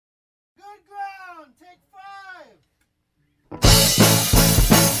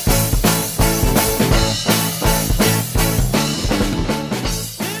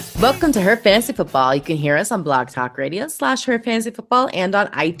Welcome to Her Fantasy Football. You can hear us on Blog Talk Radio /Her Fantasy Football and on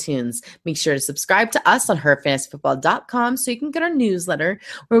iTunes. Make sure to subscribe to us on herfantasyfootball.com so you can get our newsletter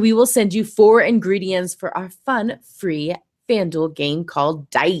where we will send you 4 ingredients for our fun, free FanDuel game called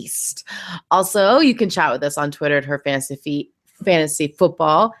Diced. Also, you can chat with us on Twitter at Her Fantasy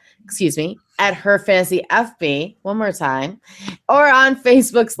Football, at Her Fantasy FB, one more time, or on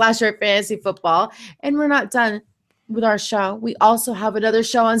Facebook /Her Fantasy Football. And we're not done with our show. We also have another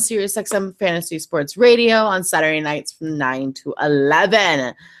show on SiriusXM Fantasy Sports Radio on Saturday nights from 9 to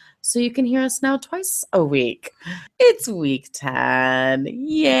 11. So you can hear us now twice a week. It's week 10.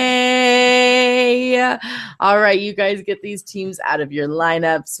 Yay! All right, you guys get these teams out of your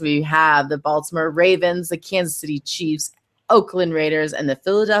lineups. We have the Baltimore Ravens, the Kansas City Chiefs, Oakland Raiders, and the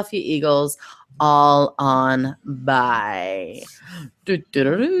Philadelphia Eagles all on bye. 4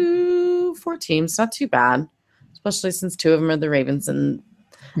 teams, not too bad. Especially since 2 of them are the Ravens and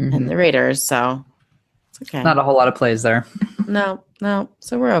the Raiders, so it's okay. Not a whole lot of plays there. No.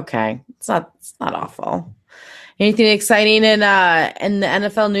 So we're okay. It's not awful. Anything exciting in the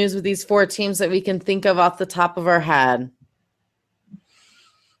NFL news with these 4 teams that we can think of off the top of our head?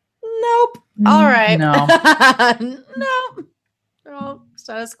 Nope. All right. No. Nope. Oh,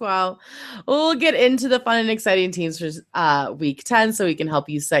 status quo. We'll get into the fun and exciting teams for week 10 so we can help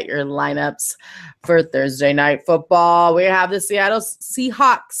you set your lineups for Thursday night football. We have the Seattle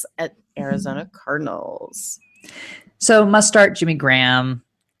Seahawks at Arizona Cardinals. So must start Jimmy Graham,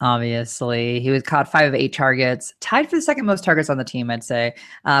 obviously. He was caught 5 of 8 targets, tied for the second most targets on the team, I'd say,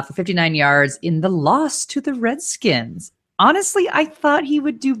 for 59 yards in the loss to the Redskins. Honestly, I thought he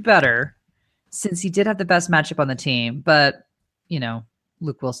would do better since he did have the best matchup on the team, but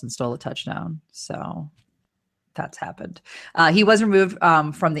Luke Wilson stole a touchdown. So that's happened. He was removed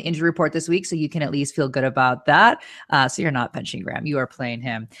from the injury report this week, so you can at least feel good about that. So you're not benching Graham. You are playing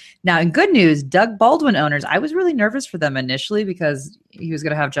him. Now, in good news, Doug Baldwin owners, I was really nervous for them initially because he was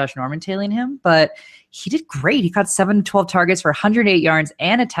going to have Josh Norman tailing him, but he did great. He caught 7 to 12 targets for 108 yards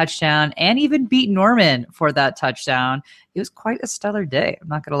and a touchdown, and even beat Norman for that touchdown. It was quite a stellar day. I'm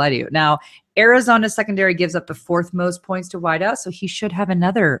not going to lie to you. Now, Arizona's secondary gives up the 4th most points to wideout, so he should have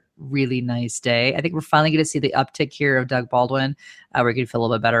another really nice day. I think we're finally going to see the uptick here of Doug Baldwin. We're going to feel a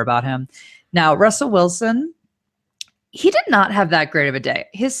little bit better about him. Now, Russell Wilson, he did not have that great of a day.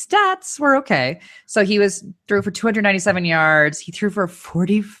 His stats were okay. So he threw for 297 yards. He threw for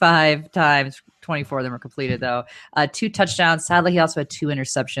 45 times. 24 of them were completed, though. 2 touchdowns. Sadly, he also had 2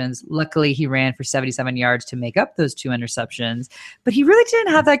 interceptions. Luckily, he ran for 77 yards to make up those 2 interceptions. But he really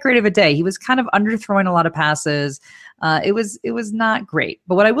didn't have that great of a day. He was kind of underthrowing a lot of passes. It was not great.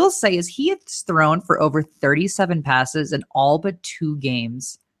 But what I will say is he has thrown for over 37 passes in all but 2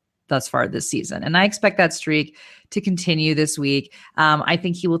 games thus far this season. And I expect that streak to continue this week. I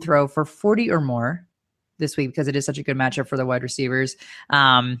think he will throw for 40 or more this week because it is such a good matchup for the wide receivers.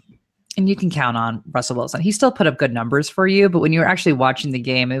 And you can count on Russell Wilson. He still put up good numbers for you, but when you were actually watching the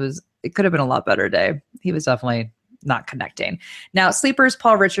game, it could have been a lot better day. He was definitely not connecting. Now, sleepers,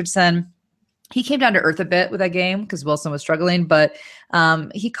 Paul Richardson, he came down to earth a bit with that game because Wilson was struggling, but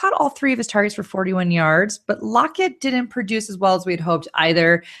he caught all 3 of his targets for 41 yards, but Lockett didn't produce as well as we had hoped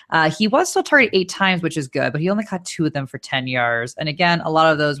either. He was still targeted 8 times, which is good, but he only caught 2 of them for 10 yards. And again, a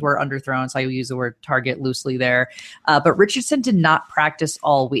lot of those were underthrown, so I use the word target loosely there. But Richardson did not practice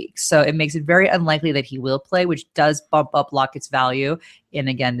all week, so it makes it very unlikely that he will play, which does bump up Lockett's value in,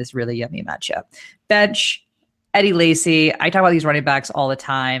 again, this really yummy matchup. Bench, Eddie Lacy. I talk about these running backs all the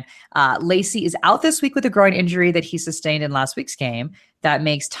time. Lacy is out this week with a groin injury that he sustained in last week's game. That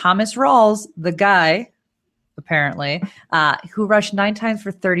makes Thomas Rawls the guy, apparently, who rushed 9 times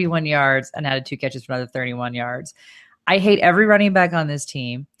for 31 yards and added 2 catches for another 31 yards. I hate every running back on this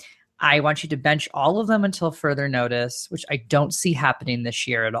team. I want you to bench all of them until further notice, which I don't see happening this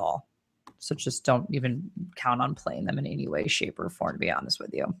year at all. So just don't even count on playing them in any way, shape, or form, to be honest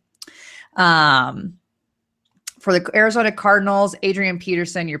with you. For the Arizona Cardinals, Adrian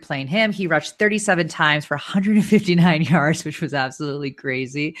Peterson, you're playing him. He rushed 37 times for 159 yards, which was absolutely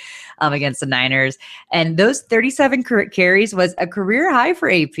crazy against the Niners. And those 37 carries was a career high for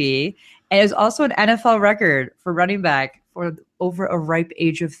AP. And it was also an NFL record for running back for over a ripe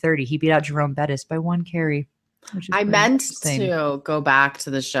age of 30. He beat out Jerome Bettis by 1 carry. I meant to go back to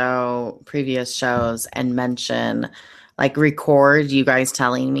the previous shows and mention, record you guys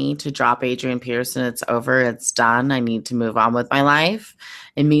telling me to drop Adrian Peterson. It's over. It's done. I need to move on with my life.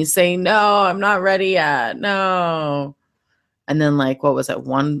 And me saying, no, I'm not ready yet. No. And then what was it?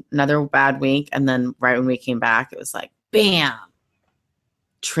 Another bad week. And then right when we came back, it was bam,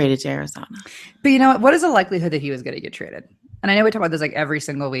 traded to Arizona. But you know what is the likelihood that he was going to get traded? And I know we talk about this like every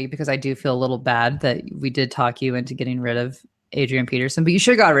single week because I do feel a little bad that we did talk you into getting rid of Adrian Peterson, but you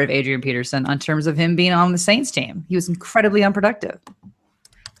should have got rid of Adrian Peterson on terms of him being on the Saints team. He was incredibly unproductive.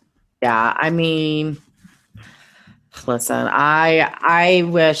 Yeah, I mean, listen, I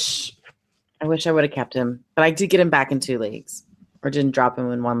wish I would have kept him, but I did get him back in 2 leagues, or didn't drop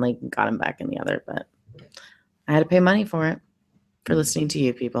him in 1 league and got him back in the other. But I had to pay money for it, for listening to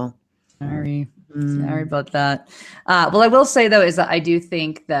you people. Sorry about that. Well, I will say though is that I do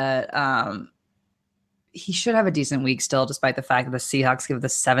think that he should have a decent week still, despite the fact that the Seahawks give the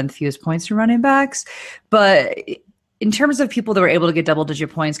 7th fewest points to running backs. But in terms of people that were able to get double-digit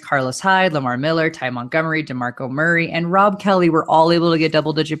points, Carlos Hyde, Lamar Miller, Ty Montgomery, DeMarco Murray, and Rob Kelly were all able to get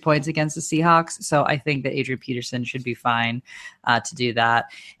double-digit points against the Seahawks. So I think that Adrian Peterson should be fine to do that.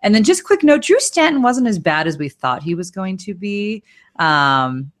 And then just a quick note, Drew Stanton wasn't as bad as we thought he was going to be,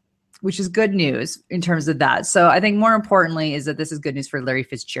 which is good news in terms of that. So I think more importantly is that this is good news for Larry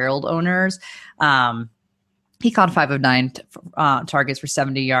Fitzgerald owners. He caught 5 of 9 targets for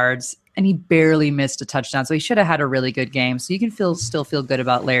 70 yards, and he barely missed a touchdown. So he should have had a really good game. So you can still feel good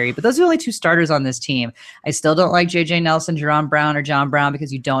about Larry. But those are the only 2 starters on this team. I still don't like J.J. Nelson, Jerron Brown, or John Brown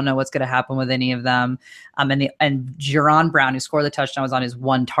because you don't know what's going to happen with any of them. And Jerron Brown, who scored the touchdown, was on his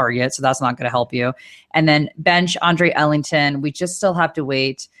 1 target, so that's not going to help you. And then bench Andre Ellington. We just still have to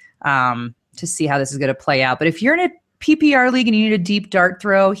wait to see how this is going to play out. But if you're in a PPR league and you need a deep dart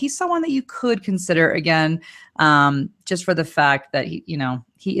throw, he's someone that you could consider again, just for the fact that he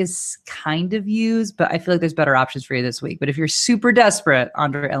is kind of used, but I feel like there's better options for you this week. But if you're super desperate,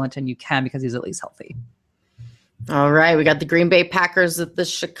 Andre Ellington, you can because he's at least healthy. All right, we got the Green Bay Packers at the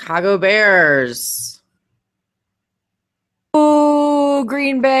Chicago Bears. Oh,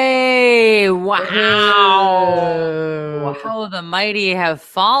 Green Bay. Wow. How the mighty have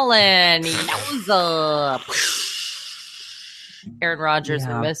fallen. Yowza. Aaron Rodgers,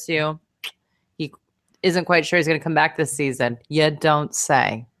 we miss you. He isn't quite sure he's going to come back this season. You don't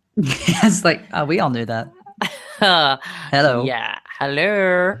say. It's like, we all knew that. Hello. Yeah.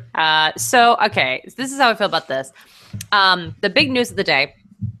 Hello. Okay. This is how I feel about this. The big news of the day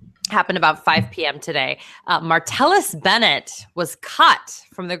happened about 5 p.m. today. Martellus Bennett was cut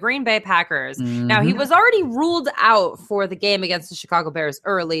from the Green Bay Packers. Mm-hmm. Now, he was already ruled out for the game against the Chicago Bears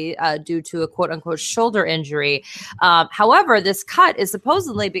early due to a quote-unquote shoulder injury. However, this cut is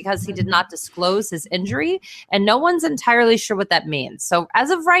supposedly because he did not disclose his injury, and no one's entirely sure what that means. So as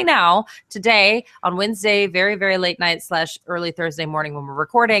of right now, today, on Wednesday, very, very late night / early Thursday morning when we're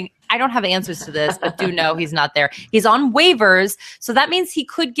recording, I don't have answers to this, but do know he's not there. He's on waivers, so that means he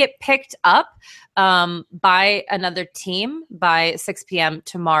could get picked up by another team by 6 p.m.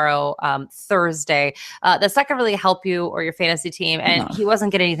 tomorrow, Thursday. That's not going to really help you or your fantasy team, and he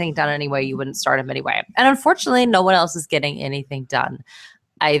wasn't getting anything done anyway. You wouldn't start him anyway. And unfortunately, no one else is getting anything done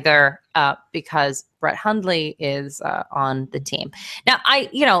either because Brett Hundley is on the team. Now,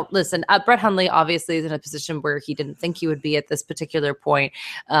 listen, Brett Hundley obviously is in a position where he didn't think he would be at this particular point.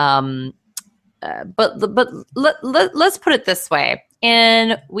 But let's put it this way.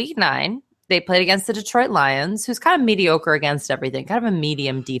 In week 9, they played against the Detroit Lions, who's kind of mediocre against everything, kind of a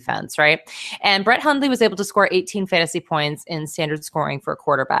medium defense, right? And Brett Hundley was able to score 18 fantasy points in standard scoring for a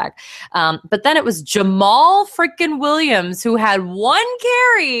quarterback. But then it was Jamal freaking Williams who had 1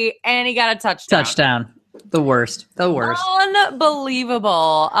 carry and he got a touchdown. The worst.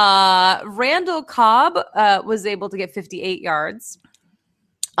 Unbelievable. Randall Cobb was able to get 58 yards.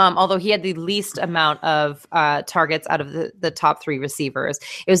 Although he had the least amount of targets out of the top 3 receivers.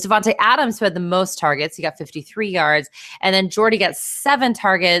 It was Devontae Adams who had the most targets. He got 53 yards. And then Jordy got 7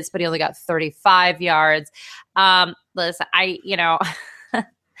 targets, but he only got 35 yards. Listen,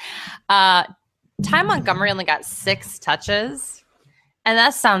 Ty Montgomery only got 6 touches. And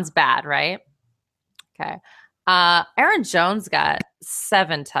that sounds bad, right? Okay. Aaron Jones got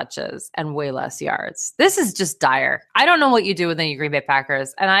 7 touches and way less yards. This is just dire. I don't know what you do with the Green Bay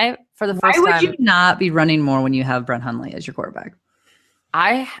Packers. And why would you not be running more when you have Brett Hundley as your quarterback?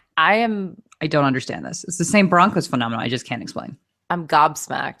 I don't understand this. It's the same Broncos phenomenon. I just can't explain. I'm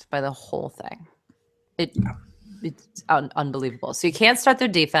gobsmacked by the whole thing. It's unbelievable. So you can't start their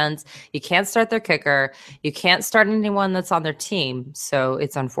defense. You can't start their kicker. You can't start anyone that's on their team. So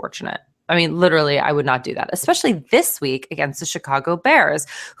it's unfortunate. I mean, literally, I would not do that, especially this week against the Chicago Bears,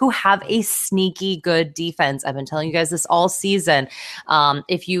 who have a sneaky good defense. I've been telling you guys this all season.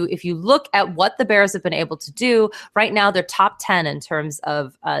 If you look at what the Bears have been able to do right now, they're top 10 in terms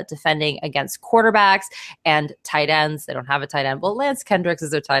of defending against quarterbacks and tight ends. They don't have a tight end. Well, Lance Kendricks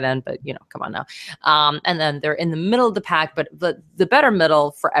is their tight end, but come on now. And then they're in the middle of the pack, but the better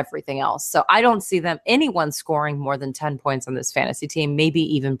middle for everything else. So I don't see anyone scoring more than 10 points on this fantasy team, maybe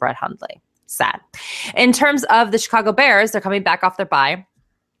even Brett Hundley. Sad. In terms of the Chicago Bears, they're coming back off their bye.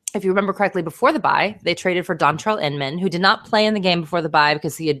 If you remember correctly, before the bye, they traded for Dontrell Inman, who did not play in the game before the bye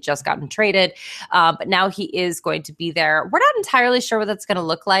because he had just gotten traded. But now he is going to be there. We're not entirely sure what that's going to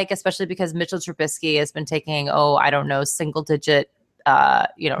look like, especially because Mitchell Trubisky has been taking, single-digit pass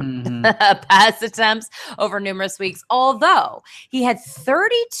attempts over numerous weeks, although he had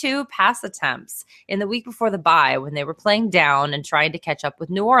 32 pass attempts in the week before the bye when they were playing down and trying to catch up with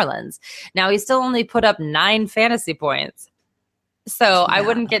New Orleans. Now, he still only put up 9 fantasy points. So I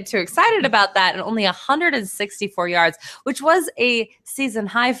wouldn't get too excited about that, and only 164 yards, which was a season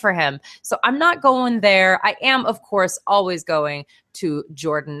high for him. So I'm not going there. I am, of course, always going to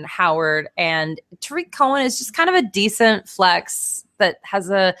Jordan Howard, and Tariq Cohen is just kind of a decent flex that has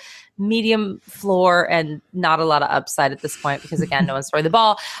a medium floor and not a lot of upside at this point because, again, no one's throwing the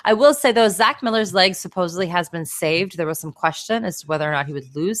ball. I will say, though, Zach Miller's leg supposedly has been saved. There was some question as to whether or not he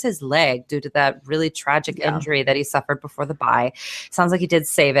would lose his leg due to that really tragic injury that he suffered before the bye. Sounds like he did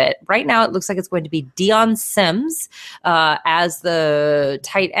save it. Right now, it looks like it's going to be Deion Sims as the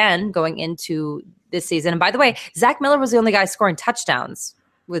tight end going into this season. And by the way, Zach Miller was the only guy scoring touchdowns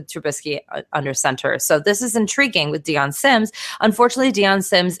with Trubisky under center. So this is intriguing with Deion Sims. Unfortunately, Deion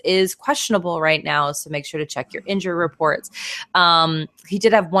Sims is questionable right now, so make sure to check your injury reports. He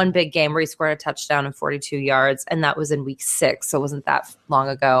did have one big game where he scored a touchdown and 42 yards, and that was in week 6, so it wasn't that long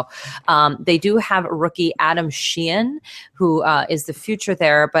ago. They do have rookie Adam Sheehan, who is the future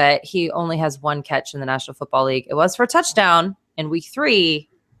there, but he only has one catch in the National Football League. It was for a touchdown in week 3,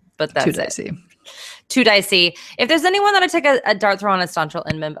 but that's too dicey. Too dicey. If there's anyone that I take a dart throw on, it's Dontrell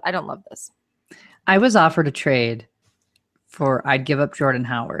Inman, but I don't love this. I was offered a trade I'd give up Jordan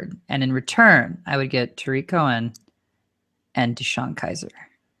Howard, and in return, I would get Tariq Cohen and Deshaun Kaiser.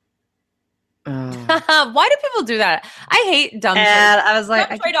 Why do people do that? I hate dumb trade. I was like,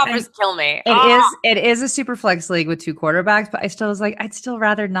 trade offers kill me. It is a super flex league with 2 quarterbacks, but I still was like, I'd still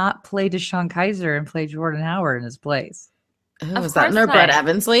rather not play Deshaun Kaiser and play Jordan Howard in his place. Was that in our Brett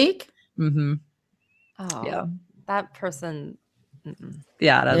Evans league? Mm-hmm. Oh, yeah. That person. Mm-mm.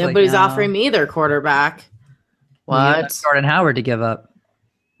 Yeah, nobody's offering me their quarterback. What? Jordan Howard to give up.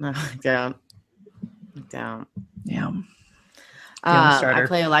 No, don't. Yeah. I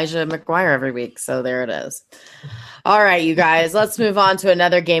play Elijah McGuire every week, so there it is. All right, you guys, let's move on to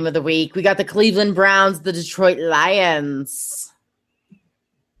another game of the week. We got the Cleveland Browns, the Detroit Lions.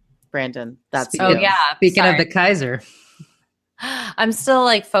 Brandon, Speaking of the Kaiser. I'm still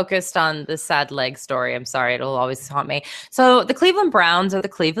focused on the sad leg story. I'm sorry. It'll always haunt me. So the Cleveland Browns are the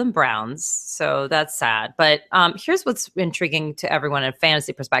Cleveland Browns. So that's sad. But here's what's intriguing to everyone in a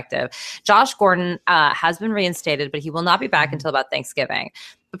fantasy perspective. Josh Gordon has been reinstated, but he will not be back until about Thanksgiving.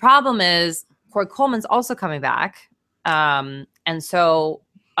 The problem is Corey Coleman's also coming back. And so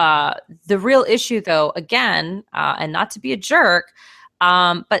the real issue, though, again, and not to be a jerk,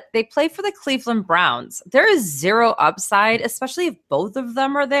 but they play for the Cleveland Browns. There is zero upside, especially if both of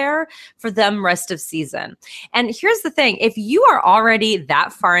them are there for them rest of season. And here's the thing. If you are already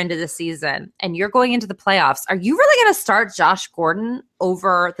that far into the season and you're going into the playoffs, are you really going to start Josh Gordon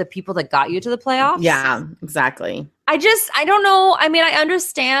over the people that got you to the playoffs? Yeah, exactly. I don't know. I mean, I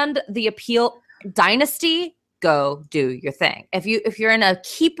understand the appeal. Dynasty, go do your thing. If you're in a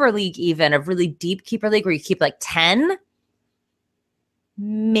keeper league, even a really deep keeper league where you keep 10,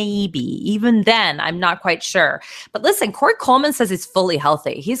 maybe. Even then, I'm not quite sure. But listen, Corey Coleman says he's fully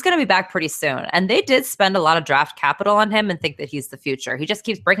healthy. He's going to be back pretty soon. And they did spend a lot of draft capital on him and think that he's the future. He just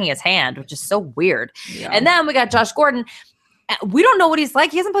keeps breaking his hand, which is so weird. Yeah. And then we got Josh Gordon. We don't know what he's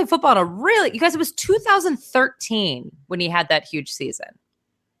like. He hasn't played football in you guys, it was 2013 when he had that huge season.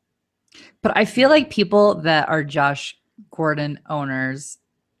 But I feel like people that are Josh Gordon owners,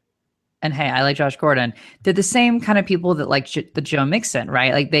 and hey, I like Josh Gordon, they're the same kind of people that like the Joe Mixon,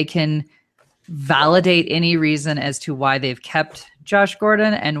 right? Like they can validate any reason as to why they've kept Josh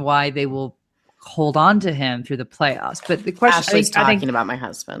Gordon and why they will hold on to him through the playoffs. But the question, Ashley's talking about my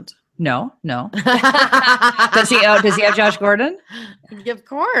husband. No. Does he have Josh Gordon? Of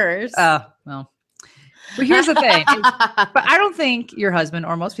course. Oh, well. But here's the thing. But I don't think your husband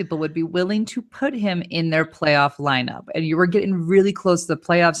or most people would be willing to put him in their playoff lineup. And you were getting really close to the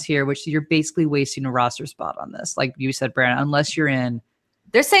playoffs here, which you're basically wasting a roster spot on this. Like you said, Brandon, unless you're in.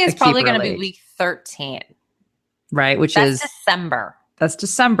 They're saying it's probably going to be week 13. Right, which that's is December. That's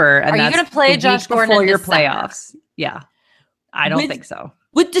December. And are you going to play Josh Gordon before in your December? playoffs? Yeah. I don't think so.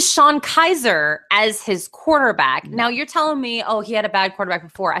 With Deshaun Kaiser as his quarterback. Now, you're telling me, he had a bad quarterback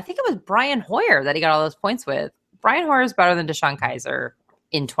before. I think it was Brian Hoyer that he got all those points with. Brian Hoyer is better than Deshaun Kaiser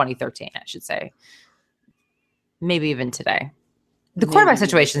in 2013, I should say. Maybe even today. The quarterback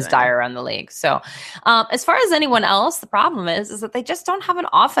situation is dire around the league. So as far as anyone else, the problem is that they just don't have an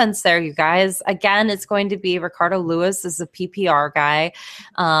offense there, you guys. Again, it's going to be Ricardo Lewis is a PPR guy.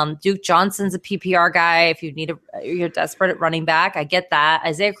 Duke Johnson's a PPR guy. If you're desperate at running back, I get that.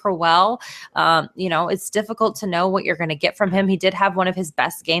 Isaiah Crowell, it's difficult to know what you're going to get from him. He did have one of his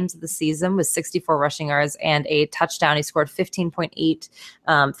best games of the season with 64 rushing yards and a touchdown. He scored 15.8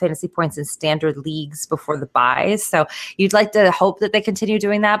 fantasy points in standard leagues before the bye. So you'd like to hope that they continue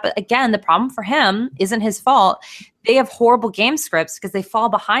doing that. But again, the problem for him isn't his fault. They have horrible game scripts because they fall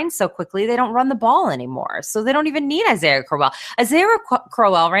behind so quickly. They don't run the ball anymore. So they don't even need Isaiah Crowell. Isaiah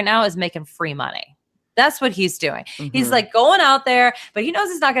Crowell right now is making free money. That's what he's doing. Mm-hmm. He's like going out there, but he knows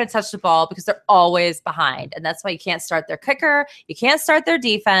he's not going to touch the ball because they're always behind. And that's why you can't start their kicker. You can't start their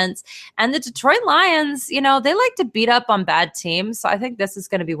defense. And the Detroit Lions, they like to beat up on bad teams. So I think this is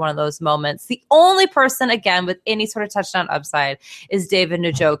going to be one of those moments. The only person, again, with any sort of touchdown upside is David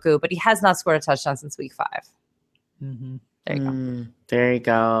Njoku, but he has not scored a touchdown since week 5. Mm-hmm. There you go. There you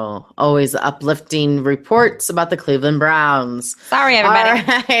go. Always uplifting reports about the Cleveland Browns. Sorry, everybody.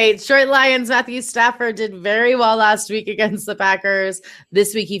 All right. Detroit Lions Matthew Stafford did very well last week against the Packers.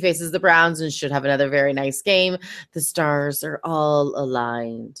 This week he faces the Browns and should have another very nice game. The stars are all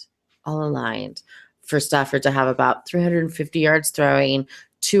aligned for Stafford to have about 350 yards throwing,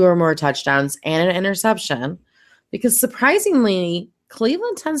 2 or more touchdowns, and an interception. Because surprisingly,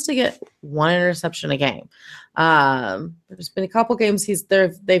 Cleveland tends to get 1 interception a game. There's been a couple games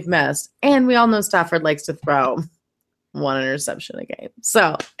they've missed, and we all know Stafford likes to throw 1 interception a game.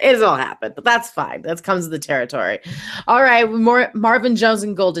 So it'll happen, but that's fine. That comes with the territory. All right, Marvin Jones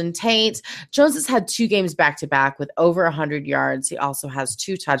and Golden Tate. Jones has had 2 games back-to-back with over 100 yards. He also has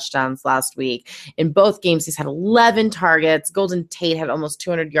 2 touchdowns last week. In both games, he's had 11 targets. Golden Tate had almost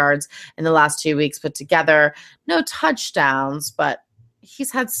 200 yards in the last 2 weeks put together. No touchdowns, but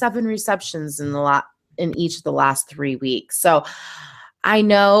he's had 7 receptions in each of the last 3 weeks. So I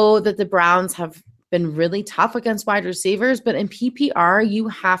know that the Browns have been really tough against wide receivers, but in PPR, you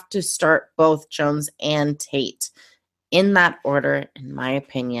have to start both Jones and Tate in that order, in my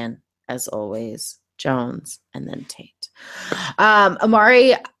opinion, as always, Jones and then Tate.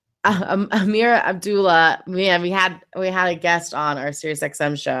 Amir Abdullah, man, we had a guest on our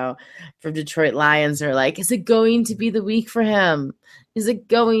SiriusXM show from Detroit Lions. They're like, is it going to be the week for him? Is it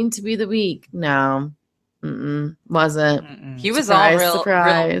going to be the week? No. Wasn't. He was surprise, all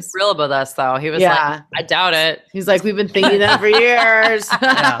real about us, though. He was like, I doubt it. He's like, we've been thinking that for years.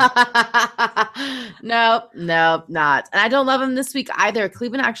 Nope, not. And I don't love him this week either.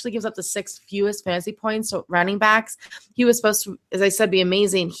 Cleveland actually gives up the 6th fewest fantasy points to running backs. He was supposed to, as I said, be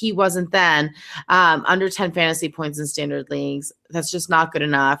amazing. He wasn't then. Under 10 fantasy points in standard leagues. That's just not good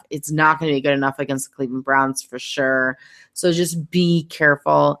enough. It's not going to be good enough against the Cleveland Browns for sure. So just be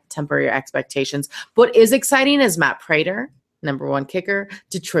careful, temper your expectations. What is exciting is Matt Prater, number 1 kicker,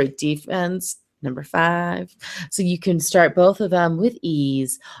 Detroit defense, number 5. So you can start both of them with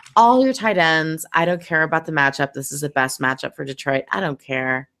ease. All your tight ends, I don't care about the matchup. This is the best matchup for Detroit. I don't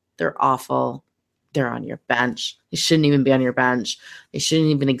care. They're awful. They're on your bench. They shouldn't even be on your bench. They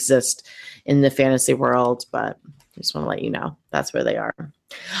shouldn't even exist in the fantasy world, but I just want to let you know that's where they are.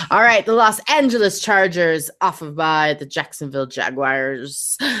 All right, the Los Angeles Chargers off of bye, the Jacksonville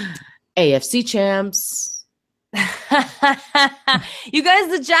Jaguars, AFC champs. You guys,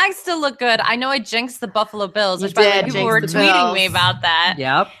 the Jags still look good. I know I jinxed the Buffalo Bills, which by the way, people were tweeting me about that.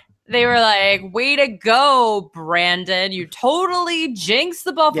 Yep. They were like, way to go, Brandon. You totally jinxed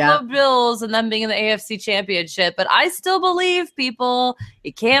the Buffalo Bills and them being in the AFC Championship. But I still believe, people.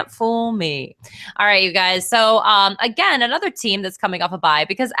 You can't fool me. All right, you guys. So, again, another team that's coming off a bye.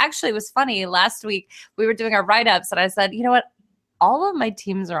 Because actually, it was funny. Last week, we were doing our write-ups, and I said, you know what? All of my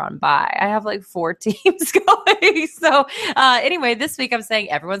teams are on bye. I have like 4 teams going. So anyway, this week I'm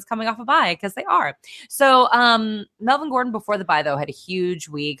saying everyone's coming off a bye because they are. So Melvin Gordon before the bye, though, had a huge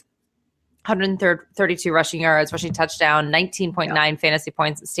week. 132 rushing yards, rushing touchdown, 19.9 fantasy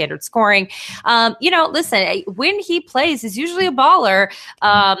points, standard scoring. Listen, when he plays, he's usually a baller,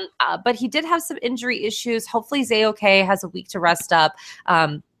 but he did have some injury issues. Hopefully he's A-okay, has a week to rest up.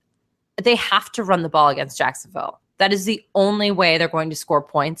 They have to run the ball against Jacksonville. That is the only way they're going to score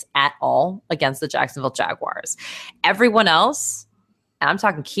points at all against the Jacksonville Jaguars. Everyone else, and I'm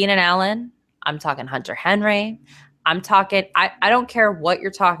talking Keenan Allen, I'm talking Hunter Henry, I'm talking, I don't care what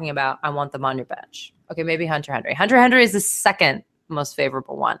you're talking about. I want them on your bench. Okay, maybe Hunter Henry. Hunter Henry is the second most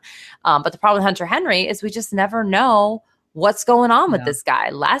favorable one. But the problem with Hunter Henry is we just never know what's going on with this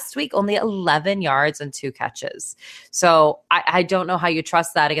guy. Last week, only 11 yards and 2 catches. So I don't know how you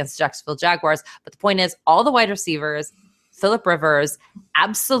trust that against the Jacksonville Jaguars. But the point is, all the wide receivers, Phillip Rivers,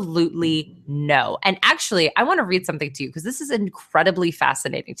 absolutely no. And actually, I want to read something to you because this is incredibly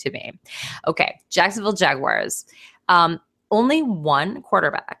fascinating to me. Okay, Jacksonville Jaguars. Only one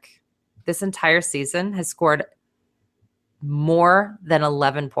quarterback this entire season has scored more than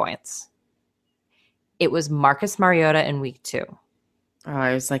 11 points. It was Marcus Mariota in week 2. Oh,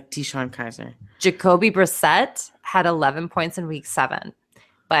 it was like Deshaun Kaiser. Jacoby Brissett had 11 points in week 7.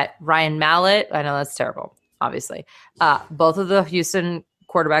 But Ryan Mallett, I know that's terrible, obviously. Both of the Houston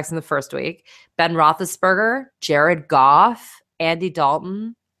quarterbacks in the first week. Ben Roethlisberger, Jared Goff, Andy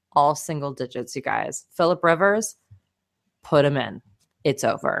Dalton, all single digits, you guys. Phillip Rivers, put him in. It's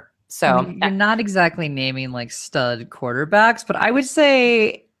over. So you're not exactly naming like stud quarterbacks, but I would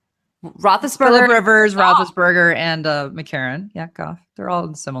say Roethlisberger, Rivers, Roethlisberger, and McCarron. Yeah, Goff. They're all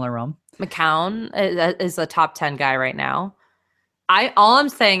in similar realm. McCown is a top 10 guy right now. All I'm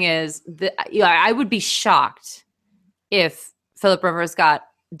saying is that I would be shocked if Phillip Rivers got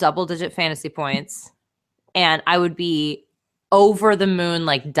double-digit fantasy points, and I would be over the moon,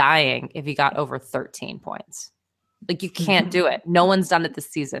 like dying, if he got over 13 points. Like, you can't do it. No one's done it this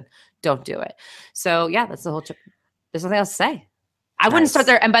season. Don't do it. So, yeah, that's the whole trip. There's nothing else to say. I wouldn't start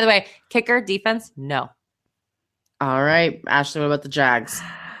there. And by the way, kicker, defense, no. All right. Ashley, what about the Jags?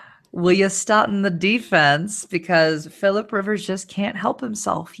 Will you start in the defense? Because Phillip Rivers just can't help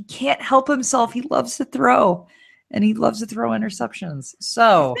himself. He can't help himself. He loves to throw. And he loves to throw interceptions.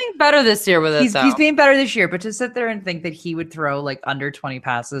 So he's being better this year with it, he's being better this year. But to sit there and think that he would throw like under 20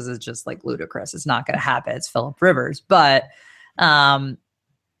 passes is just like ludicrous. It's not going to happen. It's Phillip Rivers. But yeah,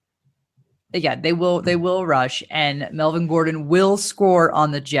 they will rush, and Melvin Gordon will score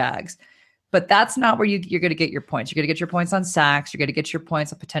on the Jags. But that's not where you're going to get your points. You're going to get your points on sacks. You're going to get your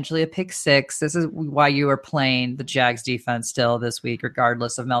points on potentially a pick 6. This is why you are playing the Jags defense still this week,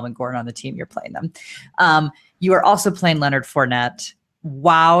 regardless of Melvin Gordon on the team you're playing them. You are also playing Leonard Fournette.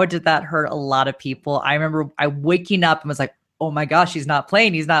 Wow, did that hurt a lot of people. I remember waking up and was like, oh my gosh, he's not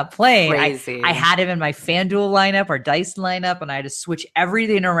playing. He's not playing. Crazy. I had him in my FanDuel lineup or Dice lineup, and I had to switch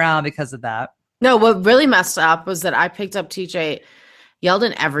everything around because of that. No, what really messed up was that I picked up TJ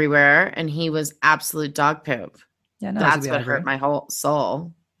Yeldon everywhere, and he was absolute dog poop. Yeah, no, that's what hurt my whole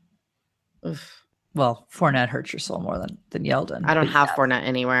soul. Oof. Well, Fournette hurts your soul more than Yeldon. I don't have Fournette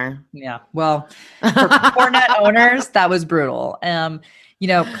anywhere. Yeah. Well, for Fournette owners, that was brutal.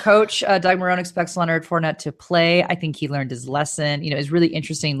 Coach Doug Marrone expects Leonard Fournette to play. I think he learned his lesson. It's really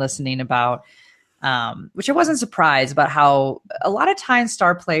interesting listening about, which I wasn't surprised about, how a lot of times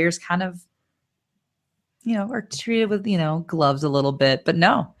star players kind of, are treated with, gloves a little bit, but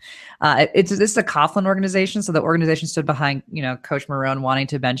no, this is a Coughlin organization. So the organization stood behind, Coach Marrone wanting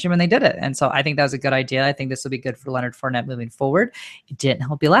to bench him, and they did it. And so I think that was a good idea. I think this will be good for Leonard Fournette moving forward. It didn't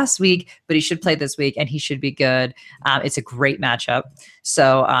help you last week, but he should play this week, and he should be good. It's a great matchup.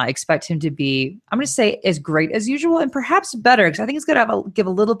 So expect him to be, I'm going to say, as great as usual, and perhaps better, because I think it's going to give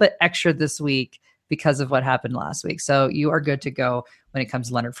a little bit extra this week because of what happened last week. So you are good to go when it comes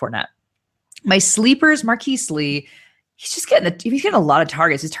to Leonard Fournette. My sleepers, Marquise Lee, he's getting a lot of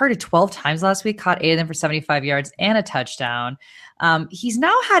targets. He's targeted 12 times last week, caught 8 of them for 75 yards and a touchdown. He's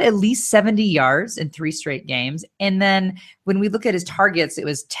now had at least 70 yards in 3 straight games. And then when we look at his targets, it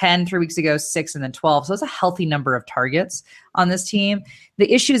was 10 3 weeks ago, 6, and then 12. So it's a healthy number of targets on this team.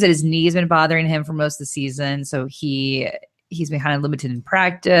 The issue is that his knee has been bothering him for most of the season. So he's been kind of limited in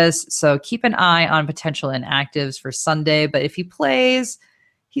practice. So keep an eye on potential inactives for Sunday. But if he plays,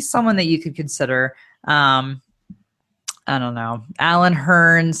 he's someone that you could consider. I don't know. Allen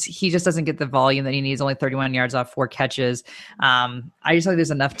Hurns, he just doesn't get the volume that he needs. Only 31 yards off 4 catches. I just feel like there's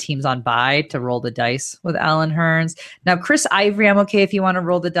enough teams on bye to roll the dice with Allen Hurns. Now, Chris Ivory, I'm okay if you want to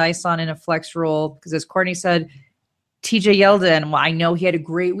roll the dice on in a flex roll, because as Courtney said, TJ Yeldon, well, I know he had a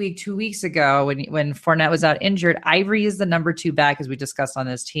great week 2 weeks ago when Fournette was out injured. Ivory is the number 2 back, as we discussed on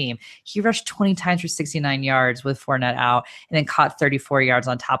this team. He rushed 20 times for 69 yards with Fournette out and then caught 34 yards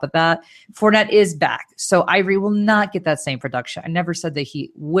on top of that. Fournette is back, so Ivory will not get that same production. I never said that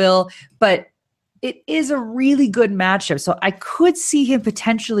he will, but it is a really good matchup. So I could see him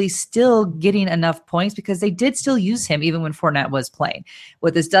potentially still getting enough points because they did still use him even when Fournette was playing.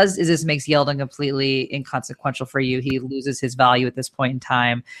 What this does is this makes Yeldon completely inconsequential for you. He loses his value at this point in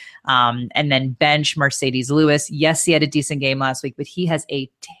time. And then bench Mercedes Lewis. Yes, he had a decent game last week, but he has a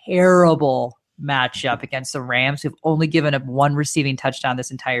terrible matchup against the Rams, who've only given up 1 receiving touchdown this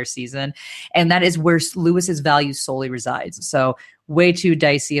entire season. And that is where Lewis's value solely resides. So way too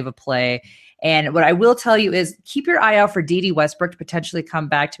dicey of a play. And what I will tell you is keep your eye out for Dede Westbrook to potentially come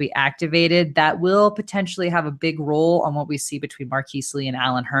back to be activated. That will potentially have a big role on what we see between Marquise Lee and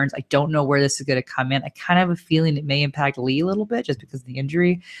Allen Hurns. I don't know where this is going to come in. I kind of have a feeling it may impact Lee a little bit just because of the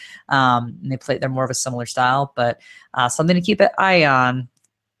injury. And they're more of a similar style, but something to keep an eye on.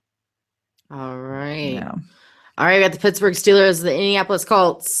 All right. Yeah. All right, we got the Pittsburgh Steelers, the Indianapolis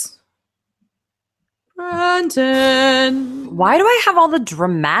Colts. Brandon. Why do I have all the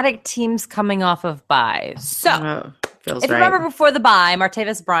dramatic teams coming off of bye? So, if you remember before the bye,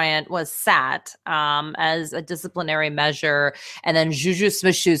 Martavis Bryant was sat as a disciplinary measure, and then Juju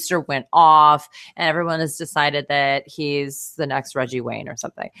Smith-Schuster went off, and everyone has decided that he's the next Reggie Wayne or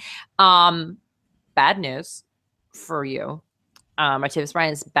something. Bad news for you. Martavis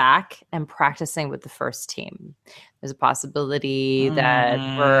Bryant is back and practicing with the first team. There's a possibility that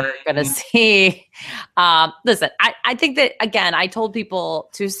we're going to see. Listen, I think that, again, I told people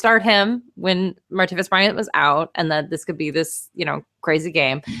to start him when Martavis Bryant was out and that this could be this, crazy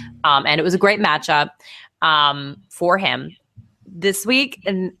game. And it was a great matchup for him this week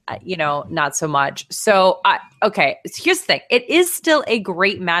and, not so much. So, okay, here's the thing. It is still a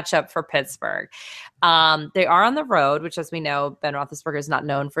great matchup for Pittsburgh. They are on the road, which, as we know, Ben Roethlisberger is not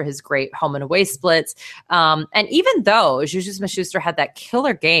known for his great home and away splits. And even though Juju Smith-Schuster had that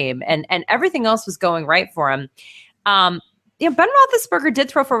killer game and everything else was going right for him, Ben Roethlisberger did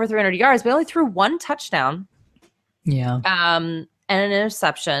throw for over 300 yards, but only threw 1 touchdown. Yeah. And an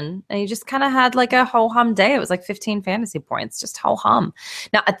interception, and he just kind of had like a ho-hum day. It was like 15 fantasy points, just ho-hum.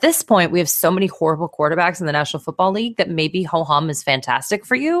 Now, at this point, we have so many horrible quarterbacks in the National Football League that maybe ho-hum is fantastic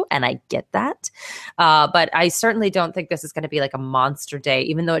for you, and I get that. But I certainly don't think this is going to be like a monster day,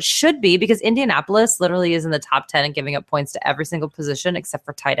 even though it should be, because Indianapolis literally is in the top 10 and giving up points to every single position except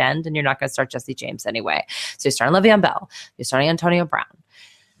for tight end, and you're not going to start Jesse James anyway. So you're starting Le'Veon Bell. You're starting Antonio Brown.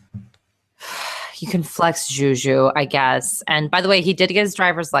 You can flex Juju, I guess. And by the way, he did get his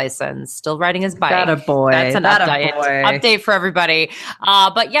driver's license, still riding his bike. That a boy. That's an update for everybody.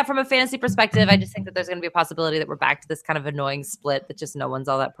 But yeah, from a fantasy perspective, I just think that there's going to be a possibility that we're back to this kind of annoying split that just no one's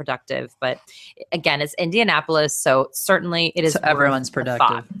all that productive. But again, it's Indianapolis, so certainly it is. So everyone's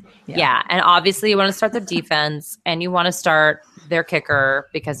productive. Yeah. And obviously you want to start their defense and you want to start their kicker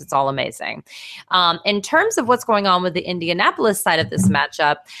because it's all amazing. In terms of what's going on with the Indianapolis side of this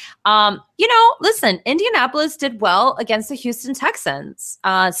matchup, listen, Indianapolis did well against the Houston Texans,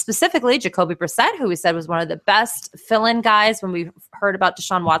 specifically Jacoby Brissett, who we said was one of the best fill-in guys when we heard about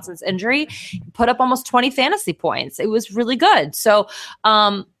Deshaun Watson's injury, put up almost 20 fantasy points. It was really good. So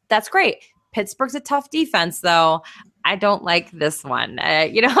that's great. Pittsburgh's a tough defense, though. I don't like this one.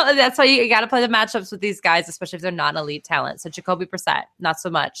 That's why you got to play the matchups with these guys, especially if they're not an elite talent. So Jacoby Brissett, not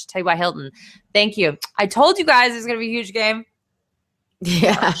so much. T.Y. Hilton, thank you. I told you guys it's going to be a huge game.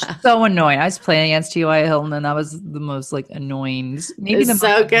 Yeah, so annoying. I was playing against T.Y. Hilton, and that was the most annoying. Maybe the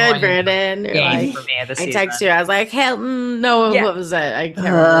so good, Brandon. Game for me I texted you. I was like, Hilton. No, what was it? I can't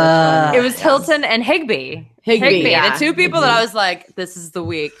remember. It was Hilton and Higbee. Yeah. The two people that I was like, this is the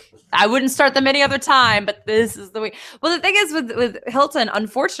week. I wouldn't start them any other time, but this is the week. Well, the thing is with Hilton,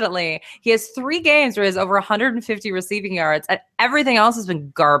 unfortunately, he has 3 games where he has over 150 receiving yards, and everything else has been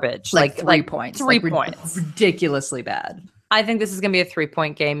garbage. Like 3 points. 3 points. Ridiculously bad. I think this is going to be a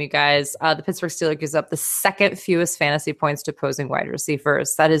 3-point game, you guys. The Pittsburgh Steelers gives up the second fewest fantasy points to opposing wide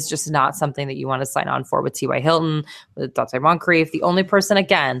receivers. That is just not something that you want to sign on for with T.Y. Hilton, with Dante Moncrief. The only person,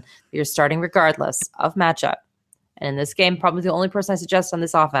 again, that you're starting regardless of matchup. And in this game, probably the only person I suggest on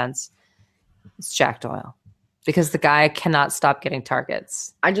this offense is Jack Doyle, because the guy cannot stop getting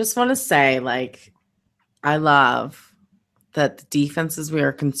targets. I just want to say, I love that the defenses we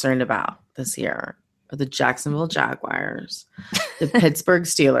are concerned about this year are the Jacksonville Jaguars, the Pittsburgh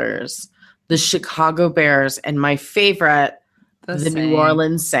Steelers, the Chicago Bears, and my favorite, the New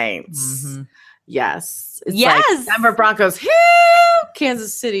Orleans Saints. Mm-hmm. Yes. It's yes. Denver Broncos,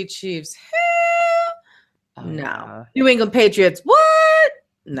 Kansas City Chiefs, Oh, No. yeah. New England Patriots. What?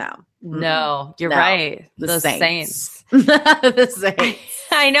 No. No, you're No. right. The Saints. The Saints.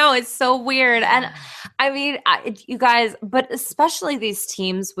 I know, it's so weird. And I mean, you guys, but especially these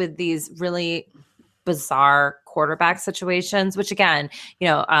teams with these really bizarre quarterback situations, which again,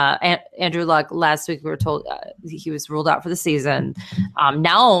 Andrew Luck, last week we were told he was ruled out for the season.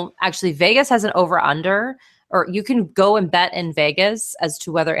 Now, actually, Vegas has an over-under, or you can go and bet in Vegas as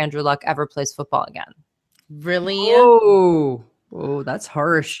to whether Andrew Luck ever plays football again. Really? Oh, that's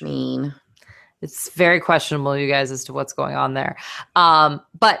harsh. Mean. It's very questionable, you guys, as to what's going on there.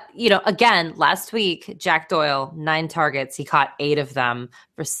 But, again, last week, Jack Doyle, 9 targets. He caught 8 of them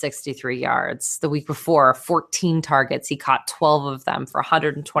for 63 yards. The week before, 14 targets. He caught 12 of them for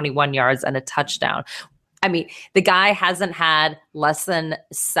 121 yards and a touchdown. I mean, the guy hasn't had less than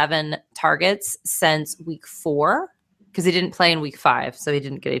 7 targets since week 4. Because he didn't play in week 5, so he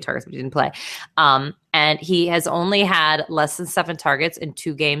didn't get any targets, but he didn't play. And he has only had less than 7 targets in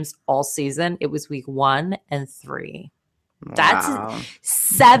 2 games all season. It was week 1 and 3. Wow. That's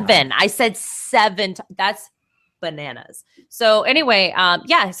 7. I said 7. That's bananas. So anyway,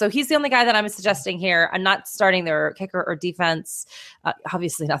 so he's the only guy that I'm suggesting here. I'm not starting their kicker or defense.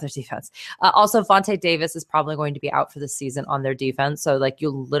 Obviously not their defense. Also, Vontae Davis is probably going to be out for the season on their defense. So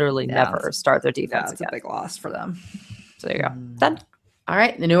you'll literally never start their defense. It's a big loss for them. So there you go. Done. All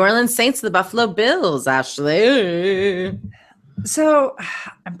right. The New Orleans Saints, the Buffalo Bills, Ashley. So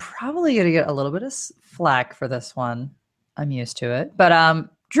I'm probably going to get a little bit of flack for this one. I'm used to it. But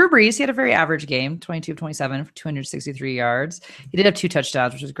Drew Brees, he had a very average game, 22 of 27 for 263 yards. He did have 2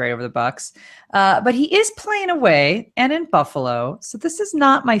 touchdowns, which was great over the Bucs. But he is playing away and in Buffalo. So this is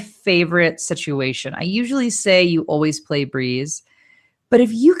not my favorite situation. I usually say you always play Brees. But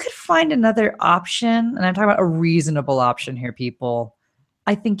if you could find another option, and I'm talking about a reasonable option here, people,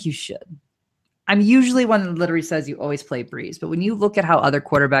 I think you should. I'm usually one that literally says you always play Brees. But when you look at how other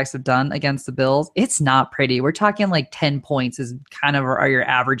quarterbacks have done against the Bills, it's not pretty. We're talking 10 points is kind of are you're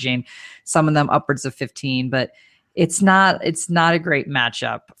averaging, some of them upwards of 15, but it's not a great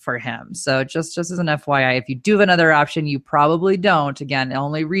matchup for him. So just as an FYI, if you do have another option, you probably don't. Again,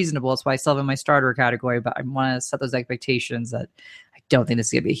 only reasonable. That's why I still have in my starter category, but I want to set those expectations that I don't think this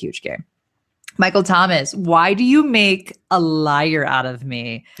is going to be a huge game. Michael Thomas, why do you make a liar out of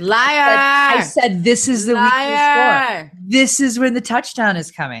me? Liar! I said this is the week to score. This is when the touchdown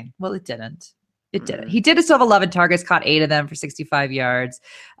is coming. Well, it didn't. It didn't. He did still have 11 targets, caught 8 of them for 65 yards.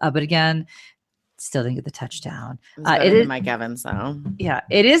 But again, still didn't get the touchdown. It is Mike Evans, though. Yeah,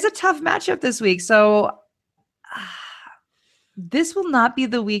 it is a tough matchup this week. So this will not be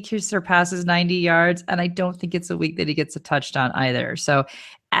the week he surpasses 90 yards. And I don't think it's a week that he gets a touchdown either. So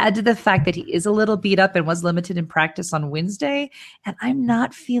add to the fact that he is a little beat up and was limited in practice on Wednesday. And I'm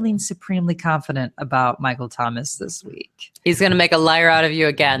not feeling supremely confident about Michael Thomas this week. He's going to make a liar out of you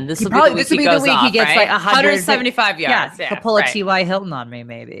again. This will be the week he goes off, he gets right? 175 yards. Yeah, he'll pull a T.Y. Hilton on me,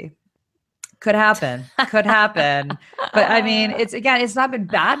 maybe. Could happen. But I mean, it's not been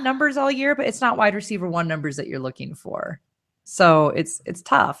bad numbers all year, but it's not wide receiver 1 numbers that you're looking for. So it's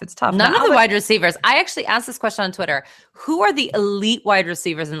tough. It's tough. None of the wide receivers. I actually asked this question on Twitter. Who are the elite wide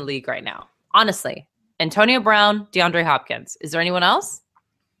receivers in the league right now? Honestly, Antonio Brown, DeAndre Hopkins. Is there anyone else?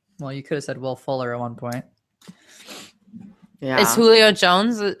 Well, you could have said Will Fuller at one point. Yeah. Is Julio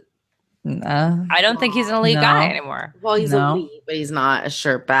Jones? I don't think he's an elite guy anymore. Well, he's elite, but he's not a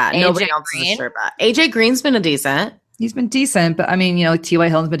sure bet. Nobody else is a sure bet. AJ Green's been He's been decent, but I mean, T.Y.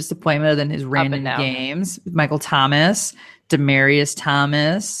 Hilton's been a disappointment in his random games. Michael Thomas, Demaryius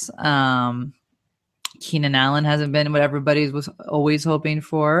Thomas, Keenan Allen hasn't been what everybody was always hoping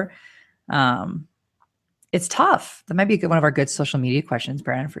for. It's tough. That might be one of our good social media questions,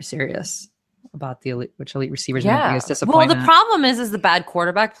 Brandon, for serious about which elite receivers are the biggest disappointment. Well, the problem is the bad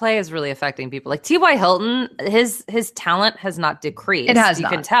quarterback play is really affecting people. Like T.Y. Hilton, his talent has not decreased. It has you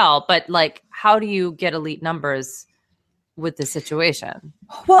can tell, but how do you get elite numbers with the situation?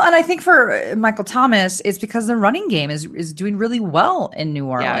 Well, and I think for Michael Thomas, it's because the running game is doing really well in New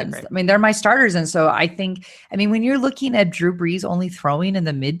Orleans. I mean, they're my starters. And so I think, when you're looking at Drew Brees only throwing in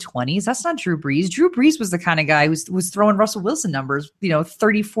the mid-20s, that's not Drew Brees. Drew Brees was the kind of guy who was throwing Russell Wilson numbers,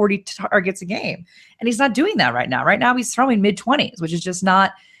 30, 40 targets a game. And he's not doing that right now. Right now, he's throwing mid-20s, which is just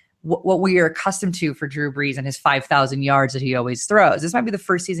not what we are accustomed to for Drew Brees and his 5,000 yards that he always throws. This might be the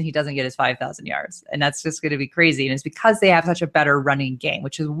first season he doesn't get his 5,000 yards. And that's just going to be crazy. And it's because they have such a better running game,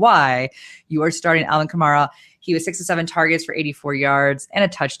 which is why you are starting Alvin Kamara. He was 6 to 7 targets for 84 yards and a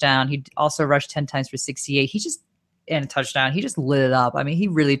touchdown. He also rushed 10 times for 68. And a touchdown. He just lit it up. He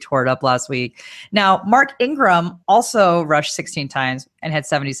really tore it up last week. Now, Mark Ingram also rushed 16 times and had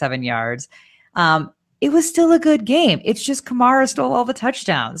 77 yards. it was still a good game. It's just Kamara stole all the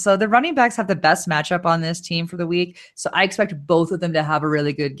touchdowns. So the running backs have the best matchup on this team for the week. So I expect both of them to have a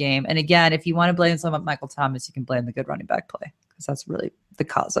really good game. And again, if you want to blame someone like Michael Thomas, you can blame the good running back play because that's really the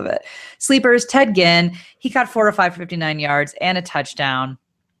cause of it. Sleepers, Ted Ginn, he caught 4 or 5 for 59 yards and a touchdown.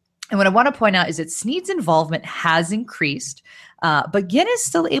 And what I want to point out is that Snead's involvement has increased, but Ginn is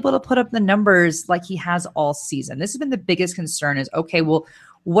still able to put up the numbers like he has all season. This has been the biggest concern is, okay, well,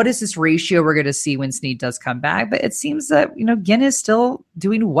 what is this ratio we're going to see when Snead does come back? But it seems that, Ginn is still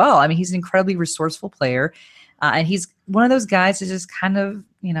doing well. I mean, he's an incredibly resourceful player, and he's one of those guys who's just kind of,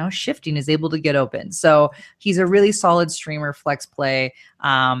 shifting, is able to get open. So he's a really solid streamer flex play.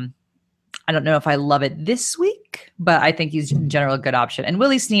 I don't know if I love it this week, but I think he's in general a good option. And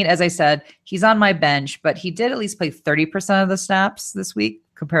Willie Snead, as I said, he's on my bench, but he did at least play 30% of the snaps this week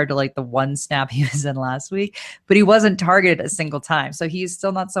compared to like the one snap he was in last week, but he wasn't targeted a single time. So he's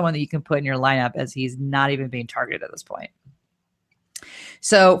still not someone that you can put in your lineup as he's not even being targeted at this point.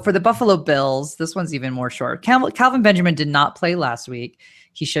 So for the Buffalo Bills, this one's even more short. Calvin Benjamin did not play last week.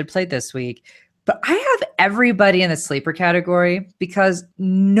 He should play this week. But I have everybody in the sleeper category because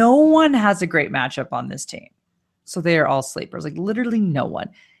no one has a great matchup on this team. So they are all sleepers, like literally no one.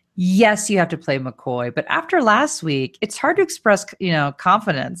 Yes, you have to play McCoy, but after last week, it's hard to express,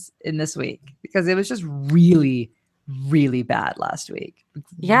 confidence in this week because it was just really, really bad last week.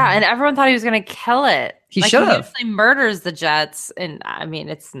 Yeah, and everyone thought he was going to kill it. He should have. He usually murders the Jets, and I mean,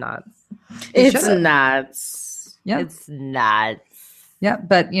 it's nuts. It's nuts. Yeah, it's nuts. Yeah,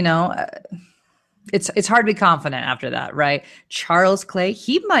 but it's hard to be confident after that, right? Charles Clay,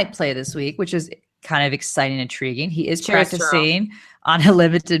 he might play this week, which is kind of exciting and intriguing. He is practicing on a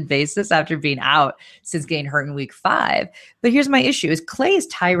limited basis after being out since getting hurt in week 5. But here's my issue is Clay is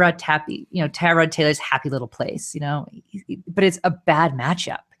Tyrod Taylor's happy little place, but it's a bad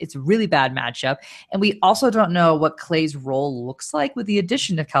matchup. It's a really bad matchup. And we also don't know what Clay's role looks like with the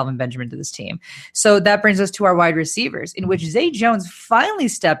addition of Calvin Benjamin to this team. So that brings us to our wide receivers, in which Zay Jones finally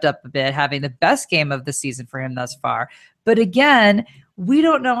stepped up a bit, having the best game of the season for him thus far. But again, we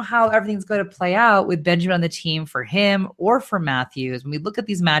don't know how everything's going to play out with Benjamin on the team for him or for Matthews. When we look at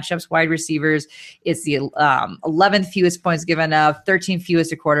these matchups, wide receivers, it's the 11th fewest points given up, 13th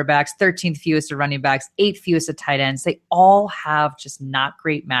fewest to quarterbacks, 13th fewest to running backs, 8th fewest to tight ends. They all have just not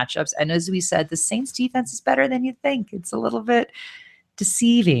great matchups. And as we said, the Saints defense is better than you think. It's a little bit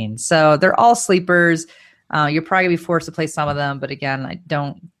deceiving. So they're all sleepers. You're probably going to be forced to play some of them. But again, I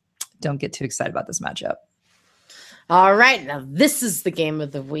don't get too excited about this matchup. All right, now this is the game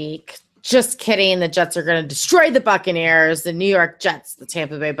of the week. Just kidding. The Jets are going to destroy the Buccaneers, the New York Jets, the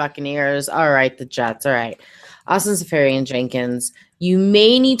Tampa Bay Buccaneers. All right, the Jets. All right. Austin Seferian-Jenkins. You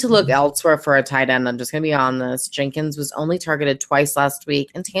may need to look elsewhere for a tight end. I'm just going to be honest. Jenkins was only targeted twice last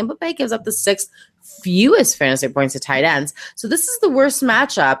week, and Tampa Bay gives up the 6th fewest fantasy points to tight ends. So this is the worst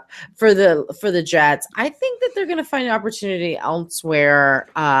matchup for the Jets. I think that they're going to find an opportunity elsewhere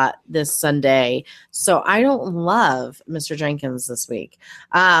this Sunday. So I don't love Mr. Jenkins this week.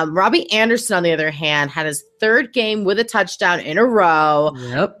 Robbie Anderson, on the other hand, had his 3rd game with a touchdown in a row.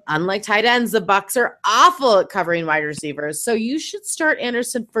 Yep. Unlike tight ends, the Bucs are awful at covering wide receivers. So you should start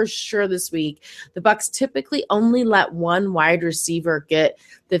Anderson for sure this week. The Bucs typically only let one wide receiver get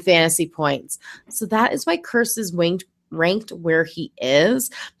the fantasy points. So that is why Curse is ranked where he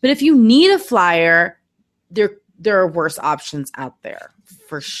is. But if you need a flyer, there are worse options out there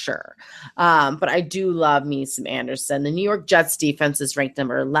for sure. But I do love me some Anderson. The New York Jets defense is ranked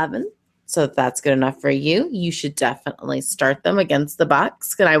number 11. So if that's good enough for you, you should definitely start them against the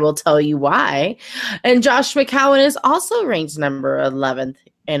Bucs, and I will tell you why. And Josh McCown is also ranked number 11th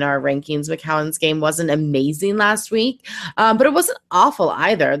in our rankings. McCown's game wasn't amazing last week, but it wasn't awful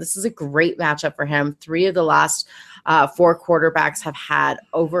either. This is a great matchup for him. 3 of the last 4 quarterbacks have had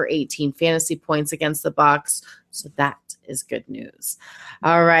over 18 fantasy points against the Bucs, so that is good news.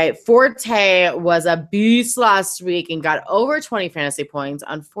 All right, Forte was a beast last week and got over 20 fantasy points.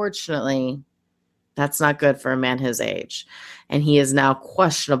 Unfortunately, that's not good for a man his age. And he is now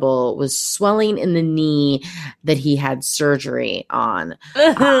questionable with swelling in the knee that he had surgery on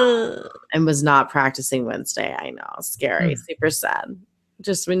and was not practicing Wednesday. I know. Scary. Super sad.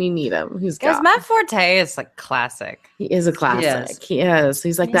 Just when you need him. Guys, Matt Forte is like classic. He is a classic. He is.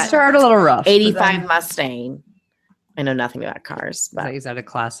 He's like that. Started a little rough. 85 Mustang. I know nothing about cars, but is that a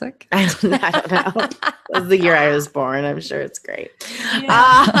classic? I don't know. It was the year I was born. I'm sure it's great.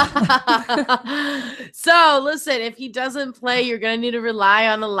 Yeah. So listen, if he doesn't play, you're going to need to rely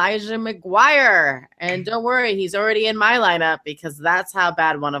on Elijah McGuire. And don't worry, he's already in my lineup because that's how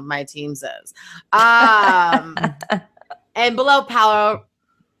bad one of my teams is. And below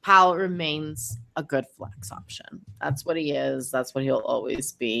Powell remains a good flex option. That's what he is. That's what he'll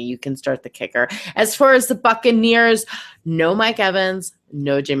always be. You can start the kicker. As far as the Buccaneers, no Mike Evans,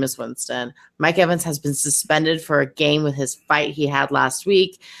 no Jameis Winston. Mike Evans has been suspended for a game with his fight he had last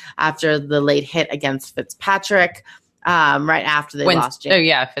week after the late hit against Fitzpatrick. Right after they lost Jameis. Oh,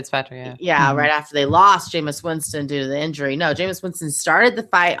 yeah, Fitzpatrick, yeah. Right after they lost Jameis Winston due to the injury. No, Jameis Winston started the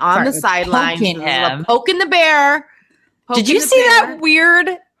fight on the sideline. Poking the bear. Did you see that weird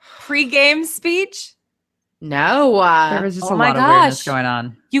pregame speech? No. There was just a lot of weirdness going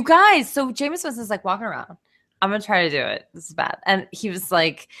on. You guys, so Jameis Winston's like walking around. I'm going to try to do it. This is bad. And he was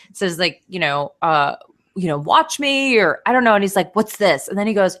like, says like, watch me, or I don't know. And he's like, what's this? And then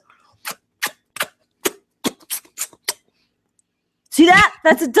he goes, see that?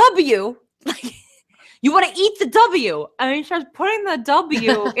 That's a W. Like, you want to eat the W. And he starts putting the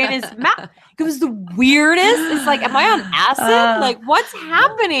W in his mouth. It was the weirdest. It's like, am I on acid? Like, what's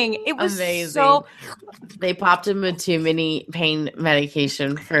happening? It was amazing. So. They popped him with too many pain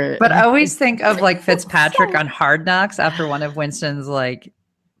medication for. But I always think of like Fitzpatrick on Hard Knocks after one of Winston's like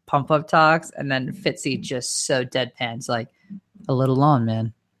pump up talks, and then Fitzy just so deadpans like a little long,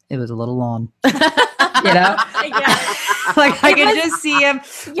 man. It was a little long. Yeah. Like I could just see him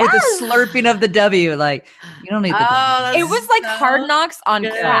with the slurping of the W. Like, you don't need the W. It was like Hard Knocks on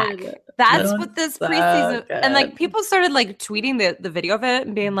crack. That's what this preseason. And like people started like tweeting the video of it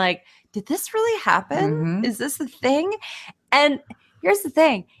and being like, did this really happen? Mm-hmm. Is this the thing? And here's the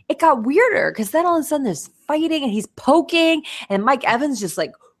thing. It got weirder because then all of a sudden there's fighting and he's poking and Mike Evans just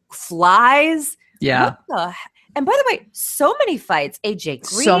like flies. Yeah. And by the way, so many fights. AJ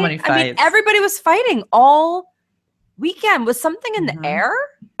Green. So many fights. I mean, everybody was fighting all weekend. Was something in the air?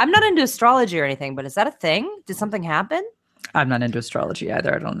 I'm not into astrology or anything, but is that a thing? Did something happen? I'm not into astrology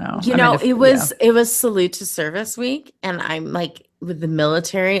either. I don't know. It was salute to service week, and I'm like, with the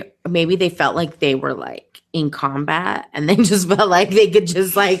military, maybe they felt like they were like in combat and they just felt like they could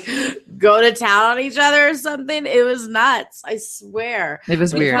just like go to town on each other or something. It was nuts. I swear. It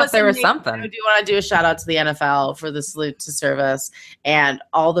was weird. There was something. I do want to do a shout out to the NFL for the salute to service and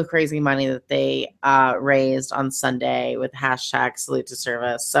all the crazy money that they raised on Sunday with hashtag salute to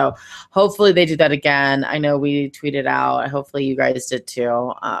service. So hopefully they do that again. I know we tweeted out. Hopefully you guys did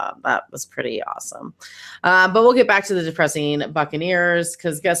too. That was pretty awesome. But we'll get back to the depressing Buccaneers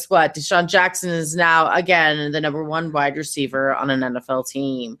because guess what? Deshaun Jackson is now again the number one wide receiver on an NFL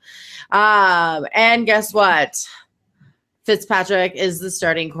team. And guess what? Fitzpatrick is the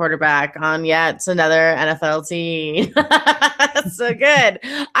starting quarterback on yet another NFL team. So good.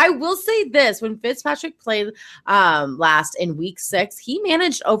 I will say this. When Fitzpatrick played last in week 6, he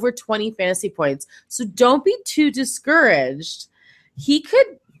managed over 20 fantasy points. So don't be too discouraged. He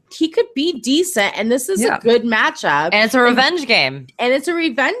could be decent, and this is a good matchup. And it's a revenge game. And it's a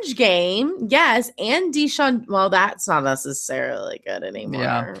revenge game, yes. And Deshaun, well, that's not necessarily good anymore.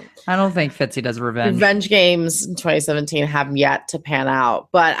 Yeah, I don't think Fitzy does revenge. Revenge games in 2017 have yet to pan out.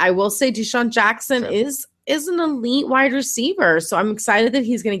 But I will say Deshaun Jackson is an elite wide receiver. So I'm excited that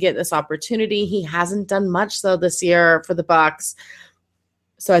he's going to get this opportunity. He hasn't done much, though, this year for the Bucs.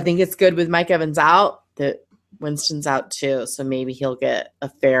 So I think it's good with Mike Evans out that Winston's out too, so maybe he'll get a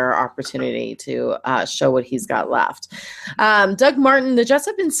fair opportunity to show what he's got left. Doug Martin, the Jets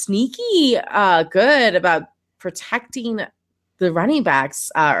have been sneaky good about protecting the running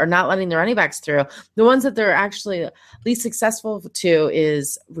backs or not letting the running backs through. The ones that they're actually least successful to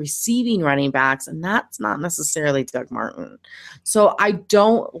is receiving running backs, and that's not necessarily Doug Martin. So I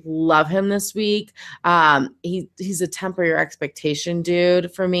don't love him this week. He's a temper your expectation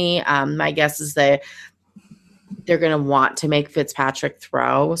dude for me. My guess is they're going to want to make Fitzpatrick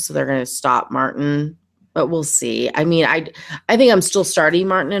throw, so they're going to stop Martin, but we'll see. I mean, I think I'm still starting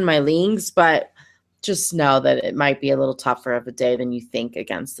Martin in my leagues, but just know that it might be a little tougher of a day than you think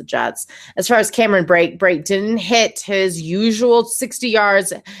against the Jets. As far as Cameron Brake didn't hit his usual 60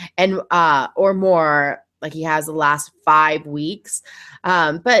 yards and or more like he has the last 5 weeks,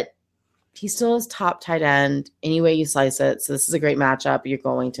 but he still is top tight end any way you slice it. So this is a great matchup. You're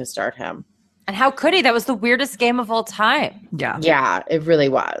going to start him. And how could he? That was the weirdest game of all time. Yeah. Yeah, it really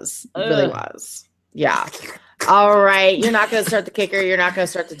was. It really was. Yeah. All right. You're not going to start the kicker. You're not going to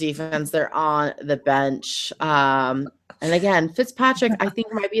start the defense. They're on the bench. And again, Fitzpatrick, I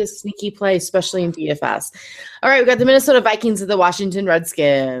think might be a sneaky play, especially in DFS. All right. We got the Minnesota Vikings and the Washington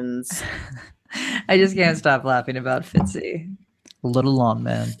Redskins. I just can't stop laughing about Fitzy. A little long,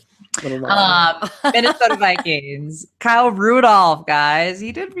 man. Minnesota Vikings. Kyle Rudolph, guys.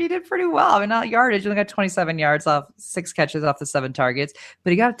 He did pretty well. I mean, not yardage. He only got 27 yards off 6 catches off the 7 targets,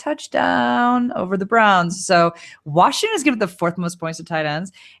 but he got a touchdown over the Browns. So Washington is given the 4th most points to tight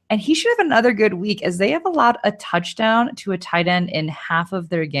ends, and he should have another good week as they have allowed a touchdown to a tight end in half of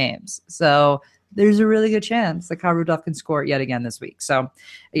their games. So there's a really good chance that Kyle Rudolph can score yet again this week. So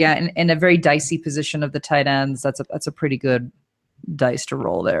yeah, in a very dicey position of the tight ends, that's a pretty good dice to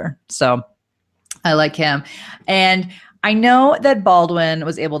roll there. So I like him. And I know that Baldwin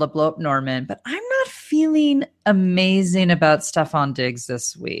was able to blow up Norman, but I'm not feeling amazing about Stefan Diggs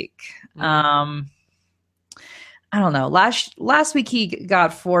this week. I don't know. Last week he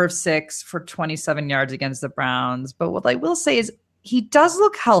got 4 of 6 for 27 yards against the Browns. But what I will say is he does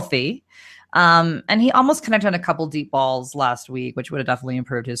look healthy. And he almost connected on a couple deep balls last week, which would have definitely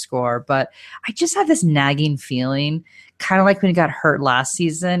improved his score. But I just have this nagging feeling, kind of like when he got hurt last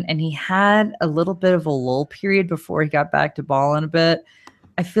season and he had a little bit of a lull period before he got back to balling a bit.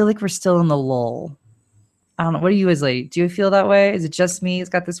 I feel like we're still in the lull. I don't know. What do you as lady? Do you feel that way? Is it just me? It's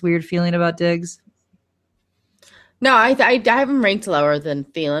got this weird feeling about Diggs. No, I have him ranked lower than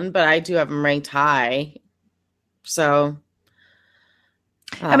Thielen, but I do have him ranked high. So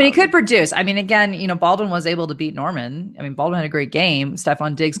I mean, he could produce. I mean, again, Baldwin was able to beat Norman. I mean, Baldwin had a great game.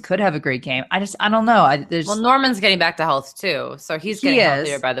 Stefan Diggs could have a great game. I don't know. Well, Norman's getting back to health too, so he's getting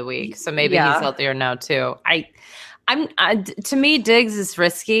healthier by the week. So maybe he's healthier now too. To me, Diggs is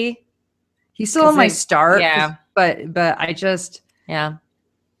risky. He's still on my start. Yeah, but I just I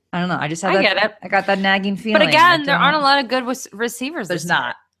don't know. I just have get it. I got that nagging feeling. But again, there aren't a lot of good receivers. There's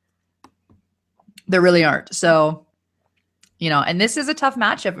not. There really aren't. So. And this is a tough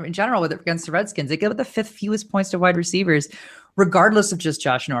matchup in general against the Redskins. They give the 5th fewest points to wide receivers, regardless of just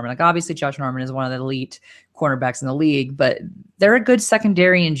Josh Norman. Like, obviously, Josh Norman is one of the elite cornerbacks in the league, but they're a good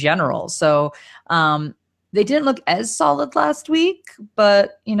secondary in general. So they didn't look as solid last week,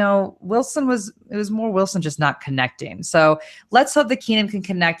 but, Wilson it was more Wilson just not connecting. So let's hope that Keenum can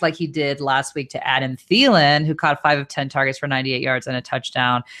connect like he did last week to Adam Thielen, who caught 5 of 10 targets for 98 yards and a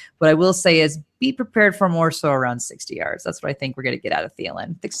touchdown. What I will say is be prepared for more so around 60 yards. That's what I think we're going to get out of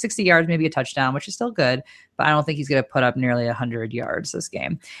Thielen. I think 60 yards, maybe a touchdown, which is still good, but I don't think he's going to put up nearly 100 yards this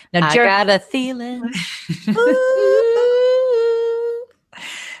game. Now, I got a Thielen.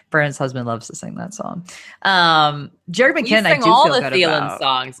 Brandon's husband loves to sing that song. Jared McKinnon, I do all feel the good Thielen about.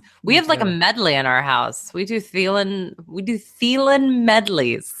 songs. We have like a medley in our house. We do Thielen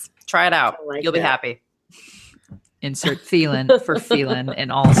medleys. Try it out. You'll be happy. Insert Thielen for Thielen in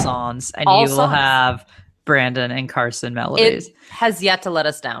all songs, and you will have Brandon and Carson melodies. It has yet to let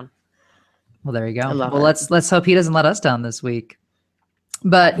us down. Well, there you go. Well, let's hope he doesn't let us down this week.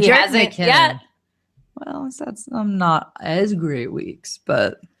 But he hasn't yet. Well, that's not as great weeks,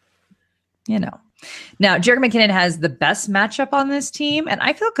 but Now, Jerick McKinnon has the best matchup on this team, and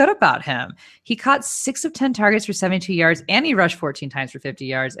I feel good about him. He caught 6 of 10 targets for 72 yards, and he rushed 14 times for 50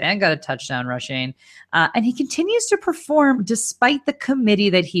 yards and got a touchdown rushing. And he continues to perform despite the committee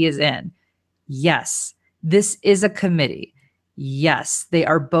that he is in. Yes, this is a committee. Yes, they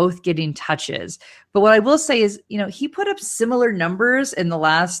are both getting touches. But what I will say is, he put up similar numbers in the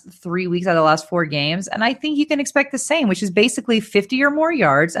last 3 weeks out of the last 4 games, and I think you can expect the same, which is basically 50 or more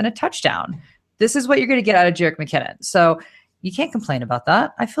yards and a touchdown. This is what you're going to get out of Jerick McKinnon. So you can't complain about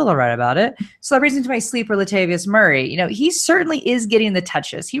that. I feel all right about it. So that brings me to my sleeper, Latavius Murray. He certainly is getting the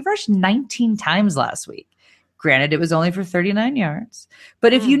touches. He rushed 19 times last week. Granted, it was only for 39 yards.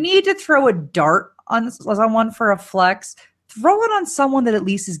 But if you need to throw a dart on someone for a flex, throw it on someone that at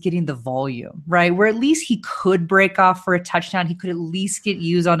least is getting the volume, right? Where at least he could break off for a touchdown. He could at least get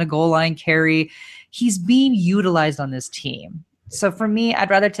used on a goal line carry. He's being utilized on this team. So for me, I'd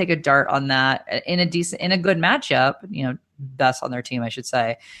rather take a dart on that in a good matchup, best on their team, I should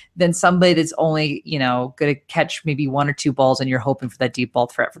say, than somebody that's only, going to catch maybe 1 or 2 balls and you're hoping for that deep ball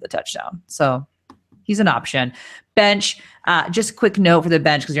threat for the touchdown. So he's an option. Bench, just a quick note for the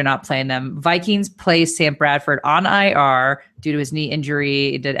bench because you're not playing them. Vikings play Sam Bradford on IR due to his knee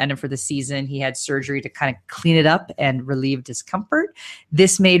injury. It did end him for the season. He had surgery to kind of clean it up and relieve discomfort.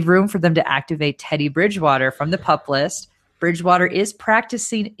 This made room for them to activate Teddy Bridgewater from the PUP list. Bridgewater is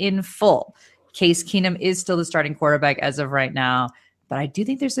practicing in full. Case Keenum is still the starting quarterback as of right now, but I do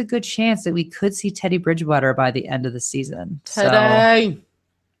think there's a good chance that we could see Teddy Bridgewater by the end of the season. Today.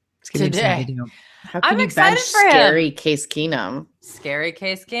 How can I'm excited for him. Scary Case Keenum. Scary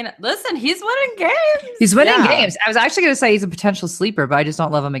Case Keenum. Listen, he's winning games. He's winning games. I was actually going to say he's a potential sleeper, but I just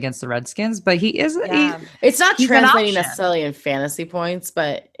don't love him against the Redskins. But he is. It's not translating necessarily in fantasy points,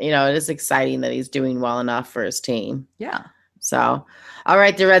 but it is exciting that he's doing well enough for his team. Yeah. So, all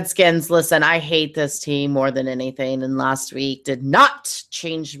right, the Redskins, listen, I hate this team more than anything. And last week did not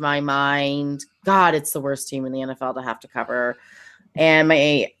change my mind. God, it's the worst team in the NFL to have to cover. And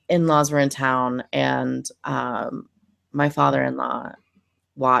my in-laws were in town, and my father-in-law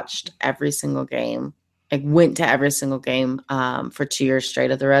watched every single game. I went to every single game for 2 years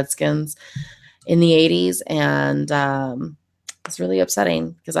straight of the Redskins in the 80s. And it's really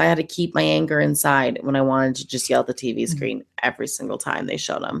upsetting because I had to keep my anger inside when I wanted to just yell at the TV screen every single time they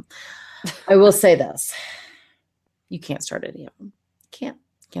showed them. I will say this. You can't start any of them. You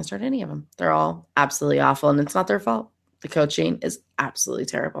can't start any of them. They're all absolutely awful, and it's not their fault. The coaching is absolutely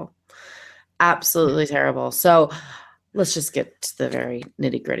terrible. Absolutely terrible. So let's just get to the very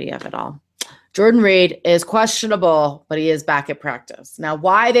nitty-gritty of it all. Jordan Reed is questionable, but he is back at practice. Now,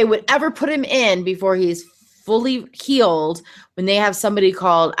 why they would ever put him in before he's fully healed when they have somebody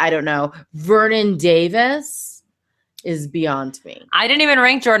called, I don't know, Vernon Davis is beyond me. I didn't even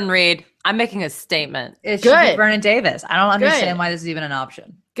rank Jordan Reed. I'm making a statement. It should be Vernon Davis. I don't understand Good. why this is even an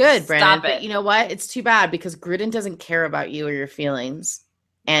option. Good, Brandon. Stop it. But you know what? It's too bad because Gruden doesn't care about you or your feelings.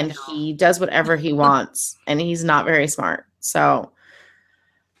 And he does whatever he wants. And he's not very smart. So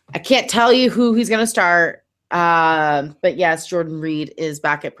I can't tell you who he's going to start. But yes, Jordan Reed is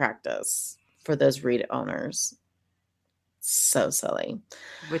back at practice for those Reed owners. So silly.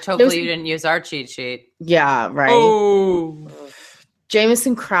 Which hopefully you didn't use our cheat sheet. Yeah, right. Oh.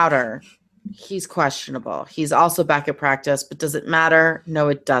 Jamison Crowder, he's questionable. He's also back at practice, but does it matter? No,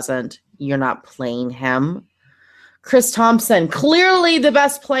 it doesn't. You're not playing him. Chris Thompson, clearly the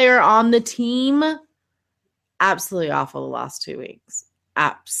best player on the team. Absolutely awful the last 2 weeks.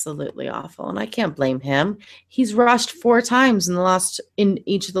 Absolutely awful. And I can't blame him. He's rushed 4 times in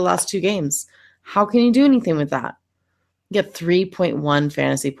each of the last 2 games. How can you do anything with that? You get 3.1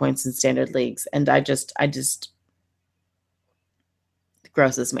 fantasy points in standard leagues. And I just it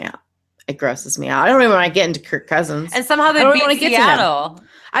grosses me out. It grosses me out. I don't even want to get into Kirk Cousins. And somehow they beat Seattle.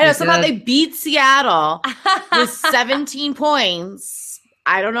 I know. Somehow they beat Seattle with 17 points.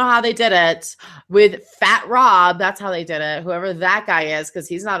 I don't know how they did it with Fat Rob. That's how they did it. Whoever that guy is, because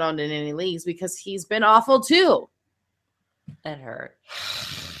he's not owned in any leagues because he's been awful too. It hurt.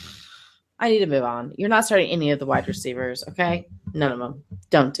 I need to move on. You're not starting any of the wide receivers, okay? None of them.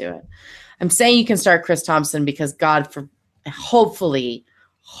 Don't do it. I'm saying you can start Chris Thompson because hopefully,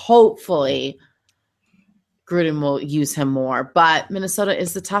 Gruden will use him more. But Minnesota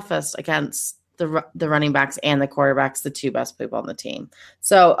is the toughest against the running backs and the quarterbacks, the 2 best people on the team.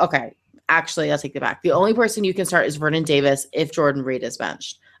 So, okay, actually, I'll take it back. The only person you can start is Vernon Davis if Jordan Reed is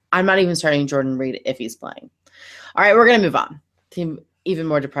benched. I'm not even starting Jordan Reed if he's playing. All right, we're going to move on to even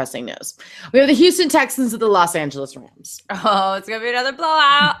more depressing news. We have the Houston Texans and the Los Angeles Rams. Oh, it's going to be another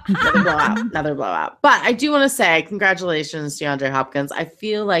blowout. Another blowout. But I do want to say congratulations to DeAndre Hopkins. I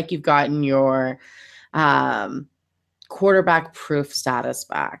feel like you've gotten your quarterback-proof status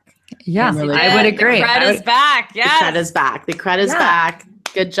back. Yeah, really I would agree. The cred is back. Yes. The cred is back. The cred is back.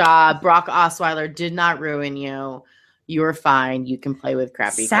 Good job. Brock Osweiler did not ruin you. You were fine. You can play with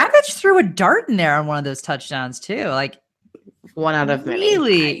crappy. Savage threw a dart in there on one of those touchdowns too. Like 1 out of many.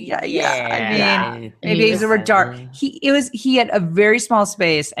 Really? Yeah. I mean, maybe it was a dart. He had a very small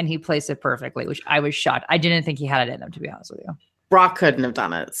space and he placed it perfectly, which I was shocked. I didn't think he had it in him, to be honest with you. Brock couldn't have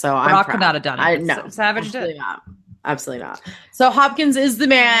done it. So Brock could not have done it. No, Savage did. Not. Absolutely not. So Hopkins is the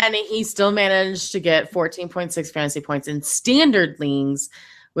man. He still managed to get 14.6 fantasy points in standard leagues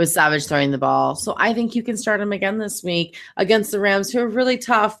with Savage throwing the ball. So I think you can start him again this week against the Rams, who are really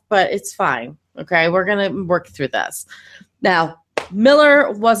tough, but it's fine. Okay, we're going to work through this. Now, Miller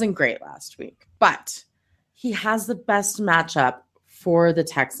wasn't great last week, but he has the best matchup for the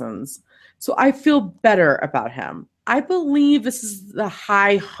Texans. So I feel better about him. I believe this is the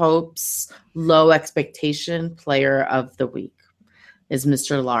high hopes, low expectation player of the week is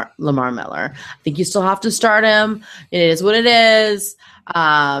Mr. Lamar Miller. I think you still have to start him. It is what it is.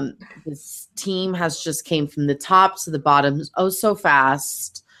 This team has just came from the top to the bottom so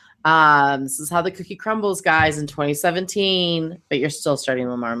fast. This is how the cookie crumbles, guys, in 2017. But you're still starting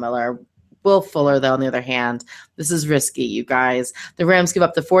Lamar Miller. Will Fuller, though, on the other hand, this is risky, you guys. The Rams give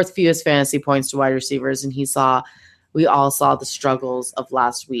up the 4th fewest fantasy points to wide receivers, and we all saw the struggles of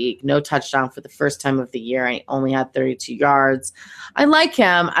last week. No touchdown for the first time of the year. I only had 32 yards. I like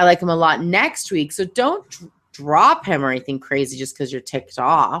him. I like him a lot next week. So don't drop him or anything crazy just because you're ticked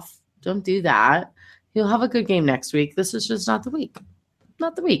off. Don't do that. He'll have a good game next week. This is just not the week.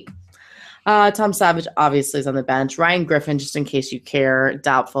 Not the week. Tom Savage obviously is on the bench. Ryan Griffin, just in case you care,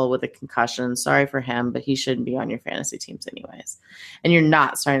 doubtful with a concussion. Sorry for him, but he shouldn't be on your fantasy teams anyways. And you're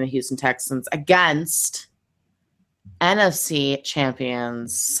not starting the Houston Texans against NFC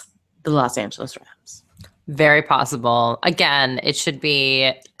champions, the Los Angeles Rams. Very possible. Again, it should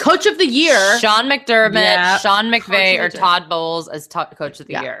be Coach of the year. Sean McDermott, Yeah. Sean McVay, or Coach of the Todd Bowles as Coach of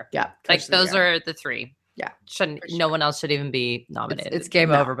the year. Yeah. Like those are the three. Yeah. No one else should even be nominated. It's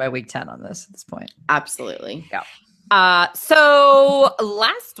game over by week 10 on this at this point. Absolutely. Yeah. So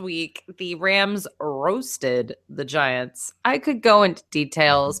last week, the Rams roasted the Giants. I could go into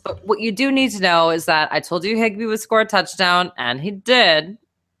details, but what you do need to know is that I told you Higbee would score a touchdown, and he did.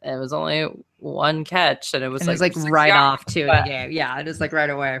 It was only one catch, and it was like right off too in the game. Yeah, it is like right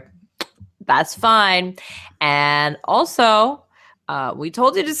away. That's fine. And also, we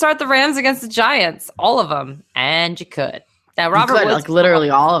told you to start the Rams against the Giants, all of them, and you could. Now, Robert Woods, like literally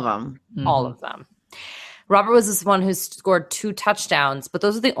all of them. all of them. Robert was this one who scored 2 touchdowns, but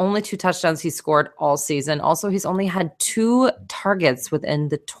those are the only 2 touchdowns he scored all season. Also, he's only had 2 targets within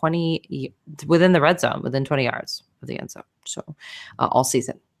the red zone, within 20 yards of the end zone. So all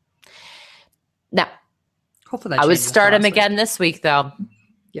season. Now, hopefully that I would changes start him last week. again this week, though.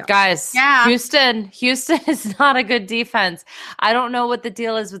 Yeah. Guys, Yeah. Houston is not a good defense. I don't know what the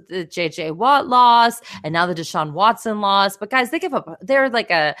deal is with the JJ Watt loss and now the Deshaun Watson loss, but guys, they give up. They're like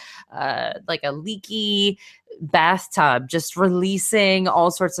a leaky bathtub, just releasing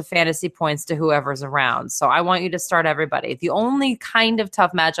all sorts of fantasy points to whoever's around. So I want you to start everybody. The only kind of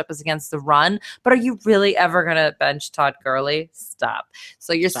tough matchup is against the run, but are you really ever going to bench Todd Gurley? Stop.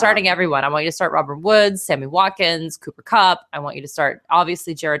 So you're starting everyone. I want you to start Robert Woods, Sammy Watkins, Cooper Kupp. I want you to start,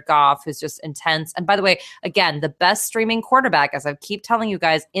 obviously, Jared Goff, who's just intense. And by the way, again, the best streaming quarterback, as I keep telling you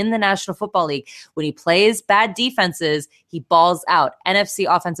guys, in the National Football League, when he plays bad defenses, he balls out. NFC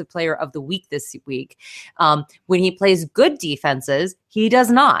Offensive Player of the Week this week. When he plays good defenses, he does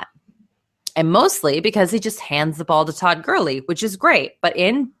not. And mostly because he just hands the ball to Todd Gurley, which is great. But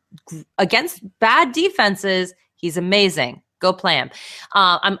against bad defenses, he's amazing. Go play him.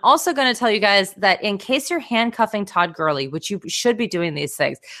 I'm also going to tell you guys that in case you're handcuffing Todd Gurley, which you should be doing these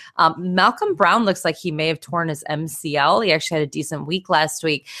things, Malcolm Brown looks like he may have torn his MCL. He actually had a decent week last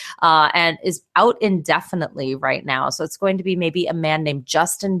week and is out indefinitely right now. So it's going to be maybe a man named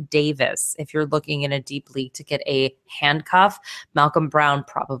Justin Davis. If you're looking in a deep league to get a handcuff, Malcolm Brown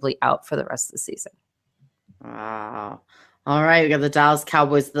probably out for the rest of the season. Wow. All right. We got the Dallas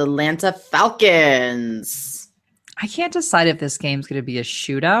Cowboys, the Atlanta Falcons. I can't decide if this game's going to be a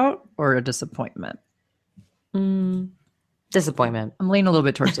shootout or a disappointment. Disappointment. I'm leaning a little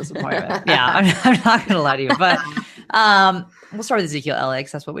bit towards disappointment. Yeah, I'm not going to lie to you. But we'll start with Ezekiel Elliott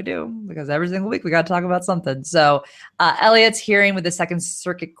because that's what we do. Because every single week we got to talk about something. So Elliott's hearing with the Second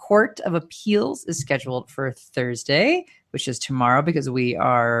Circuit Court of Appeals is scheduled for Thursday, which is tomorrow because we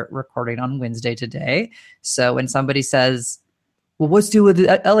are recording on Wednesday today. So when somebody says, well, what's due with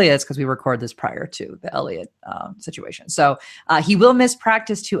Elliott's? Because we record this prior to the Elliott situation. So he will miss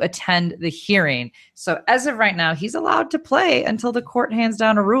practice to attend the hearing. So as of right now, he's allowed to play until the court hands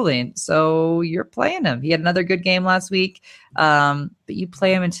down a ruling. So you're playing him. He had another good game last week, but you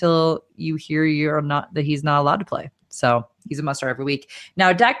play him until you hear that he's not allowed to play. So he's a must start every week.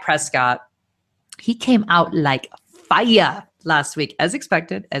 Now, Dak Prescott, he came out like fire last week, as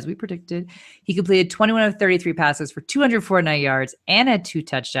expected, as we predicted. He completed 21 of 33 passes for 249 yards and had 2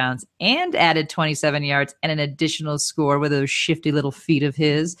 touchdowns and added 27 yards and an additional score with those shifty little feet of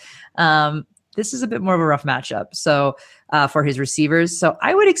his. This is a bit more of a rough matchup for his receivers. So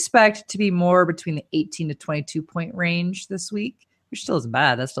I would expect to be more between the 18 to 22 point range this week, which still isn't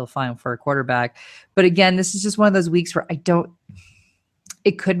bad. That's still fine for a quarterback. But again, this is just one of those weeks where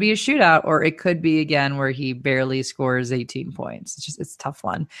it could be a shootout, or it could be, again, where he barely scores 18 points. It's a tough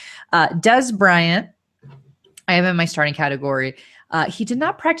one. Des Bryant, I have in my starting category. He did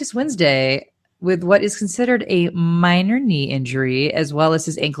not practice Wednesday with what is considered a minor knee injury, as well as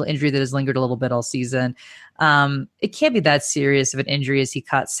his ankle injury that has lingered a little bit all season. It can't be that serious of an injury, as he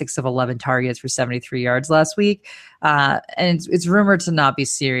caught 6 of 11 targets for 73 yards last week. And it's rumored to not be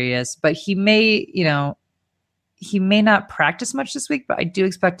serious, but he may not practice much this week, but I do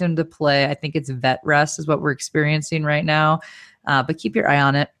expect him to play. I think it's vet rest is what we're experiencing right now. But keep your eye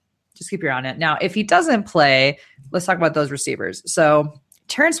on it. Just keep your eye on it. Now, if he doesn't play, let's talk about those receivers. So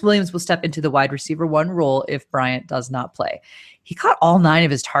Terrence Williams will step into the wide receiver 1 role if Bryant does not play. He caught all 9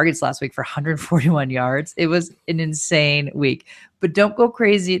 of his targets last week for 141 yards. It was an insane week. But don't go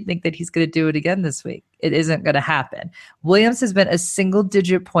crazy and think that he's going to do it again this week. It isn't going to happen. Williams has been a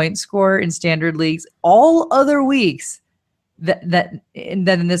single-digit point scorer in standard leagues all other weeks than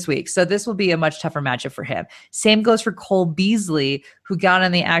in this week. So this will be a much tougher matchup for him. Same goes for Cole Beasley, who got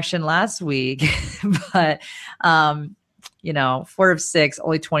in the action last week, but 4 of 6,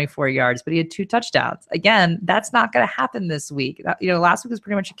 only 24 yards, but he had 2 touchdowns. Again, that's not going to happen this week. Last week was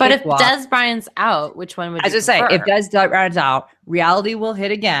pretty much a But if cakewalk. Des Bryant's out, which one would you prefer? say, if Des Bryant's out, reality will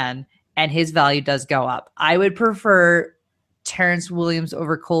hit again, and his value does go up. I would prefer Terrence Williams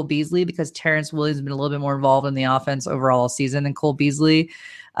over Cole Beasley because Terrence Williams has been a little bit more involved in the offense overall all season than Cole Beasley.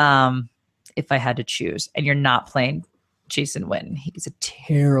 If I had to choose, and you're not playing Jason Witten, he's a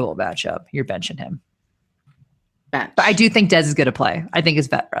terrible matchup. You're benching him. But I do think Des is going to play. I think it's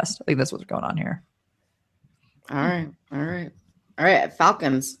vet rest. I think that's what's going on here. All right.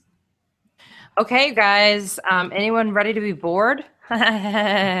 Falcons. Okay, guys. Anyone ready to be bored?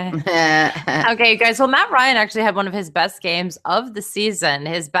 Okay, guys. Well, Matt Ryan actually had one of his best games of the season,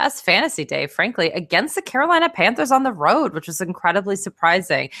 his best fantasy day, frankly, against the Carolina Panthers on the road, which was incredibly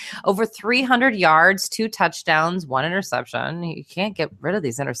surprising. Over 300 yards, 2 touchdowns, 1 interception. You can't get rid of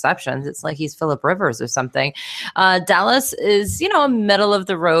these interceptions. It's like he's Phillip Rivers or something. Dallas is, a middle of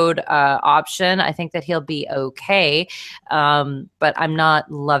the road option. I think that he'll be okay, but I'm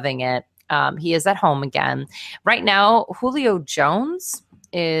not loving it. He is at home again. Right now, Julio Jones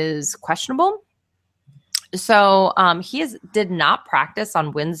is questionable. So he did not practice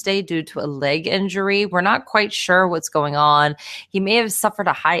on Wednesday due to a leg injury. We're not quite sure what's going on. He may have suffered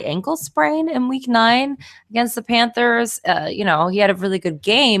a high ankle sprain in week 9 against the Panthers. He had a really good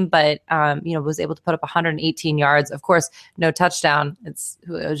game, but, was able to put up 118 yards. Of course, no touchdown. It's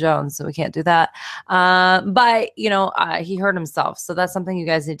Julio Jones, so we can't do that. But he hurt himself. So that's something you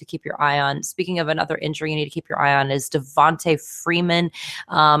guys need to keep your eye on. Speaking of another injury you need to keep your eye on is Devontae Freeman.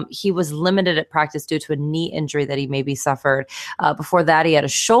 He was limited at practice due to a knee injury that he maybe suffered. Before that, he had a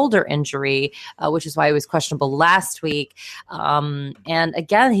shoulder injury, which is why he was questionable last week. And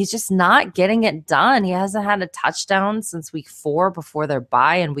again, he's just not getting it done. He hasn't had a touchdown since week 4 before their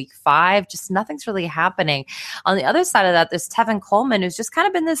bye in week 5. Just nothing's really happening. On the other side of that, there's Tevin Coleman, who's just kind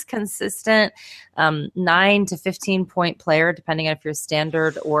of been this consistent 9 to 15 point player, depending on if you're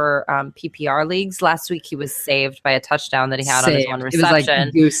standard or PPR leagues. Last week, he was saved by a touchdown that he had on his one reception. It was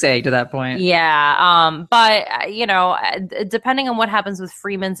like goose egg to that point. Yeah. But, depending on what happens with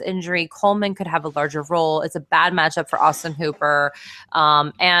Freeman's injury, Coleman could have a larger role. It's a bad matchup for Austin Hooper.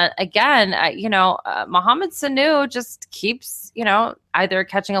 And again, Mohamed Sanu just keeps, either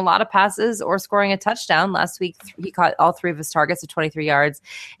catching a lot of passes or scoring a touchdown. Last week, he caught all 3 of his targets at 23 yards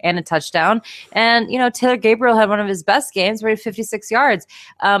and a touchdown. And, Taylor Gabriel had one of his best games where he had 56 yards.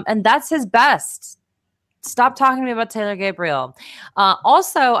 And that's his best. Stop talking to me about Taylor Gabriel.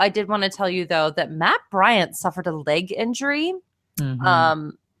 Also, I did want to tell you, though, that Matt Bryant suffered a leg injury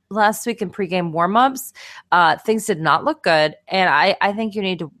last week in pregame warmups. Things did not look good, and I think you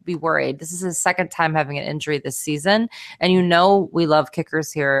need to be worried. This is his second time having an injury this season, and we love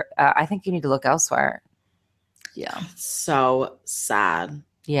kickers here. I think you need to look elsewhere. Yeah. So sad.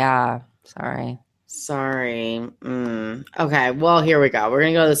 Yeah. Sorry. Okay, well, here we go. We're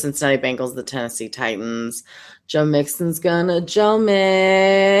going to go to the Cincinnati Bengals, the Tennessee Titans. Joe Mixon's gonna Joe Mixon.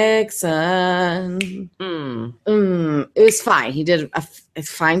 It was fine. He did a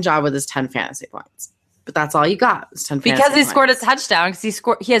fine job with his 10 fantasy points. But that's all you got. Because he scored a touchdown. Because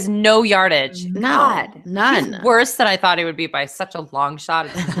he has no yardage. None. He's worse than I thought he would be by such a long shot.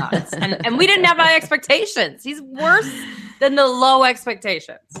 It's nuts. and we didn't have high expectations. He's worse than the low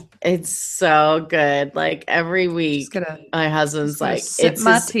expectations. It's so good. Like every week, my husband's like, it's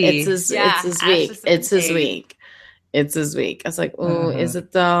his week. I was like, oh, is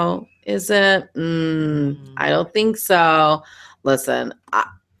it though? Is it? I don't think so. Listen,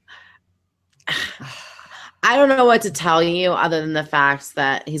 I don't know what to tell you other than the fact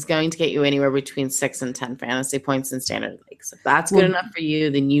that he's going to get you anywhere between 6 and 10 fantasy points in standard leagues. If that's good enough for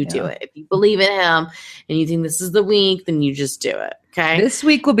you, then you do it. If you believe in him and you think this is the week, then you just do it. Okay. This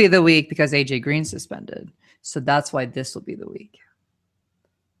week will be the week because AJ Green's suspended. So that's why this will be the week.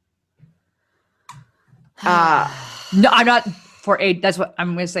 No, I'm not for eight. That's what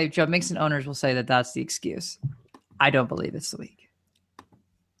I'm going to say. Joe Mixon owners will say that that's the excuse. I don't believe it's the week.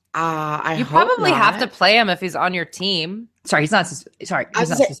 You probably have to play him if he's on your team. Sorry, he's not. He's not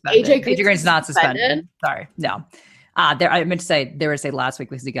suspended. AJ Green's not suspended. Sorry, no. I meant to say they were to say last week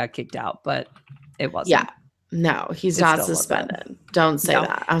because he got kicked out, but it wasn't. Yeah, no, he's not suspended. Don't say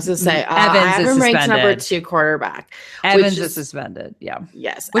that. I was going to say Evans is ranked number 2 quarterback. Evans is suspended. Yeah.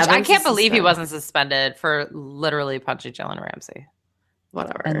 Yes, which Evans I can't believe he wasn't suspended for literally punching Jalen Ramsey.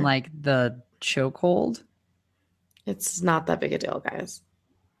 Whatever. And like the chokehold. It's not that big a deal, guys.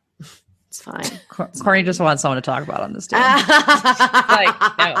 It's fine. Courtney just wants someone to talk about on this day. It's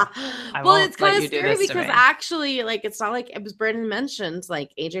kind of scary because actually, like, it's not like, as Brandon mentioned,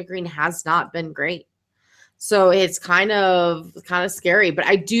 like AJ Green has not been great. So it's kind of scary, but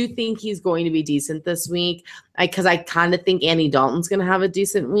I do think he's going to be decent this week because I kind of think Andy Dalton's going to have a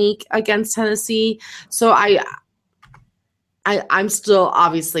decent week against Tennessee. So I'm still,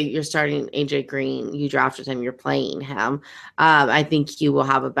 obviously, you're starting AJ Green. You drafted him. You're playing him. I think he will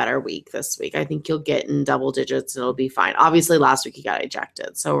have a better week this week. I think he'll get in double digits. And it'll be fine. Obviously, last week he got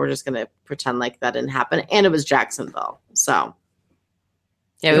ejected. So we're just going to pretend like that didn't happen. And it was Jacksonville. So.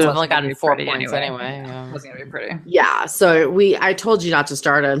 Yeah, we would have only gotten 4 points anyway. Yeah. It wasn't going to be pretty. Yeah. So I told you not to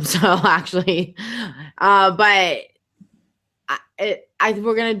start him. So actually, but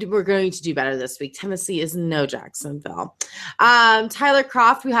we're going to do better this week. Tennessee is no Jacksonville. Tyler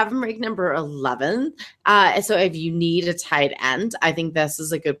Kroft, we have him ranked number 11. So if you need a tight end, I think this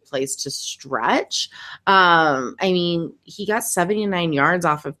is a good place to stretch. I mean, he got 79 yards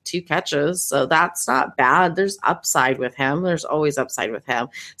off of 2 catches, so that's not bad. There's upside with him. There's always upside with him.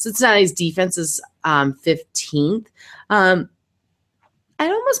 Cincinnati's defense is 15th. I'd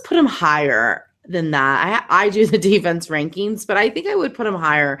almost put him higher than that. I do the defense rankings, but I think I would put him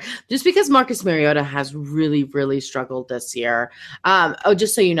higher just because Marcus Mariota has really, really struggled this year.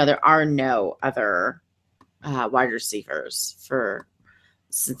 Just so you know, there are no other wide receivers for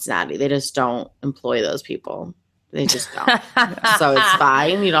Cincinnati. They just don't employ those people. They just don't. So it's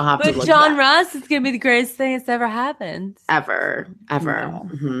fine. You don't have to look John Ross is going to be the greatest thing that's ever happened. Ever. No.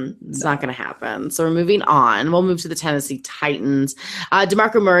 Mm-hmm. It's not going to happen. So we're moving on. We'll move to the Tennessee Titans.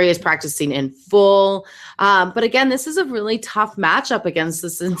 DeMarco Murray is practicing in full. But again, this is a really tough matchup against the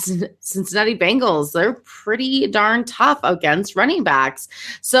Cincinnati Bengals. They're pretty darn tough against running backs.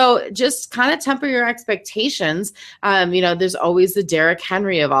 So just kind of temper your expectations. There's always the Derrick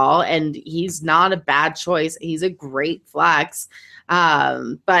Henry of all, and he's not a bad choice. He's a great flex.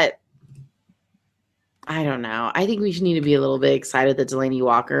 But I don't know. I think we need to be a little bit excited that Delaney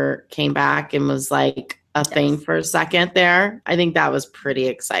Walker came back and was like a thing for a second there. I think that was pretty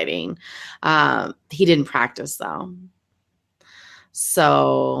exciting. He didn't practice though.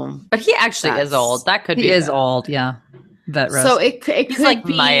 So, but he actually is old. That could be. He is old. Yeah. So it could like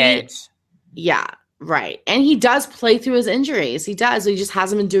be my age. Yeah. Right. And he does play through his injuries. He does. He just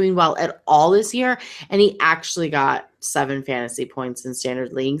hasn't been doing well at all this year. And he actually got 7 fantasy points in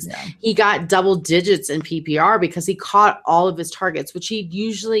standard leagues. Yeah. He got double digits in PPR because he caught all of his targets, which he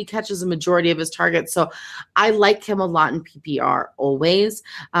usually catches a majority of his targets. So I like him a lot in PPR always.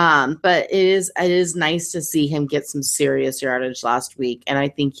 But it is nice to see him get some serious yardage last week. And I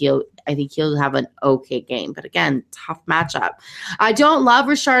think he'll have an okay game. But again, tough matchup. I don't love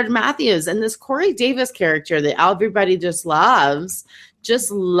Rashard Matthews and this Corey Davis character that everybody just loves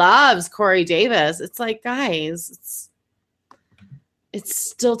Corey Davis. It's like, guys, it's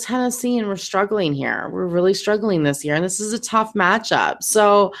still Tennessee and we're struggling here. We're really struggling this year. And this is a tough matchup.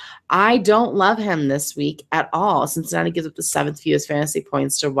 So I don't love him this week at all. Cincinnati gives up the 7th fewest fantasy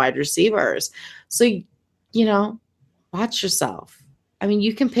points to wide receivers. So, watch yourself. I mean,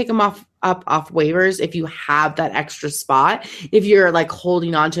 you can pick him off waivers if you have that extra spot. If you're like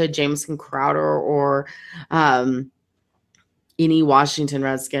holding on to a Jameson Crowder or any Washington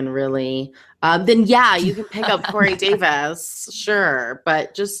Redskin, really, then yeah, you can pick up Corey Davis, sure.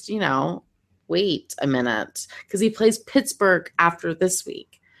 But just, wait a minute because he plays Pittsburgh after this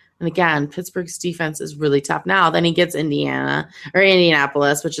week. And again, Pittsburgh's defense is really tough now. Then he gets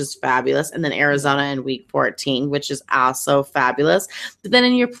Indianapolis, which is fabulous. And then Arizona in week 14, which is also fabulous. But then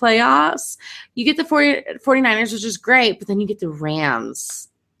in your playoffs, you get the 49ers, which is great. But then you get the Rams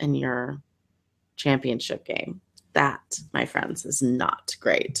in your championship game. That, my friends, is not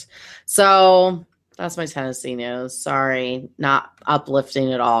great. So that's my Tennessee news. Sorry, not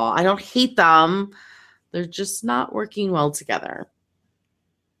uplifting at all. I don't hate them. They're just not working well together.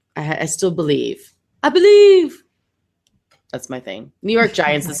 I still believe. I believe. That's my thing. New York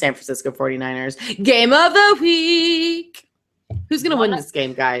Giants and San Francisco 49ers. Game of the week. Who's going to win this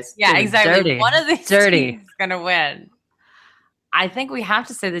game, guys? Yeah, exactly. Dirty. One of these Dirty. teams is going to win. I think we have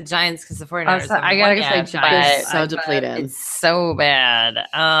to say the Giants because the 49ers I got to say Giants. So depleted. It's so bad.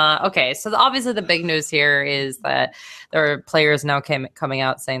 Okay, so obviously the big news here is that there are players now coming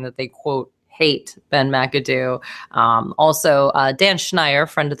out saying that they, quote, hate Ben McAdoo. Also, Dan Schneier,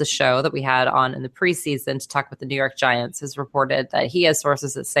 friend of the show that we had on in the preseason to talk about the New York Giants, has reported that he has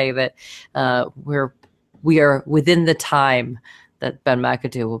sources that say that we are within the time that Ben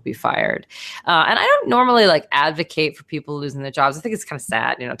McAdoo will be fired. And I don't normally advocate for people losing their jobs. I think it's kind of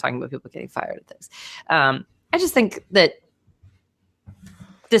sad, talking about people getting fired and things. I just think that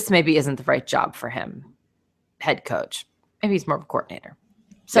this maybe isn't the right job for him, head coach. Maybe he's more of a coordinator.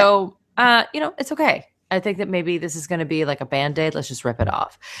 So, it's okay. I think that maybe this is going to be like a Band-Aid. Let's just rip it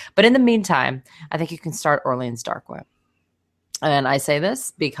off. But in the meantime, I think you can start Orleans Darkwa. And I say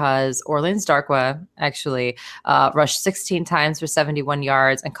this because Orleans Darkwa actually rushed 16 times for 71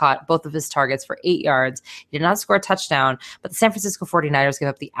 yards and caught both of his targets for 8 yards. He did not score a touchdown, but the San Francisco 49ers gave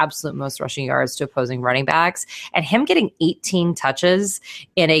up the absolute most rushing yards to opposing running backs. And him getting 18 touches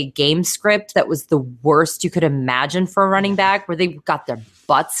in a game script that was the worst you could imagine for a running back, where they got their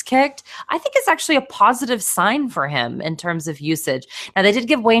butts kicked, I think it's actually a positive sign for him in terms of usage. Now, they did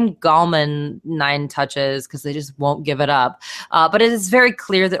give Wayne Gallman 9 touches because they just won't give it up. But it is very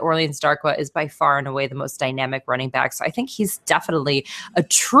clear that Orleans Darkwa is by far and away the most dynamic running back. So I think he's definitely a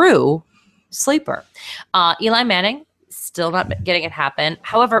true sleeper. Eli Manning, still not getting it happen.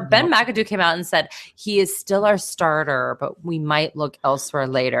 However, Ben McAdoo came out and said he is still our starter, but we might look elsewhere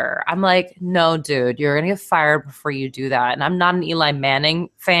later. I'm like, no, dude, you're going to get fired before you do that. And I'm not an Eli Manning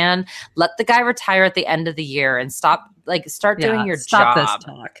fan. Let the guy retire at the end of the year and start doing your stop job. This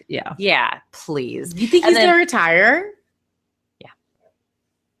talk. Yeah. Yeah, please. You think he's going to retire?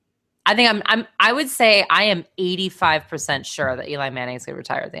 I think I would say I am 85% sure that Eli Manning is going to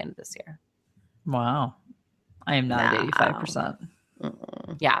retire at the end of this year. Wow. I am not at 85%.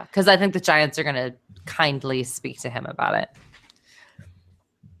 Yeah, because I think the Giants are going to kindly speak to him about it.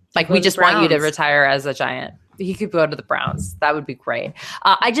 Like, we just want you to retire as a Giant. He could go to the Browns. That would be great.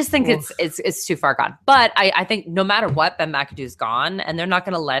 I just think it's too far gone. But I think no matter what, Ben McAdoo's gone, and they're not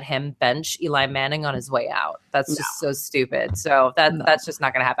going to let him bench Eli Manning on his way out. That's just so stupid. So that's just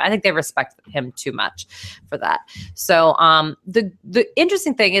not going to happen. I think they respect him too much for that. So the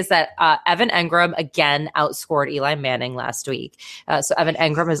interesting thing is that Evan Engram again outscored Eli Manning last week. So Evan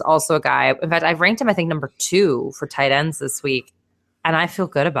Engram is also a guy. In fact, I ranked him, I think, number 2 for tight ends this week, and I feel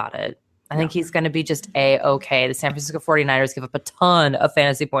good about it. I think he's going to be just A-okay. The San Francisco 49ers give up a ton of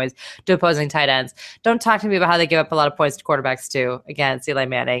fantasy points to opposing tight ends. Don't talk to me about how they give up a lot of points to quarterbacks too. Again, it's Eli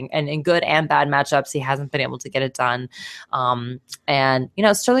Manning. And in good and bad matchups, he hasn't been able to get it done. And,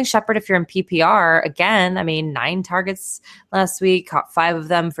 Sterling Shepard, if you're in PPR, again, 9 targets last week, caught 5 of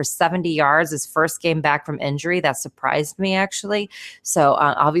them for 70 yards. His first game back from injury. That surprised me, actually. So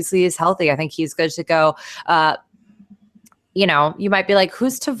obviously he's healthy. I think he's good to go. You might be like,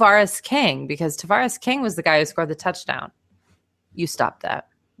 who's Tavares King? Because Tavares King was the guy who scored the touchdown. You stopped that.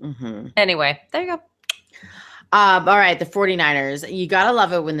 Mm-hmm. Anyway, there you go. All right, the 49ers. You got to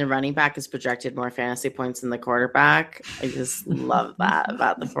love it when the running back is projected more fantasy points than the quarterback. I just love that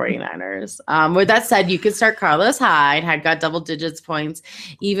about the 49ers. With that said, you could start Carlos Hyde, had got double digits points.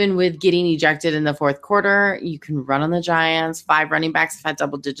 Even with getting ejected in the fourth quarter, you can run on the Giants. 5 running backs have had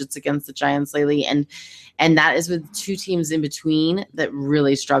double digits against the Giants lately. And that is with 2 teams in between that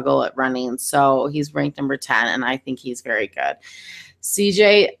really struggle at running. So he's ranked number 10, and I think he's very good.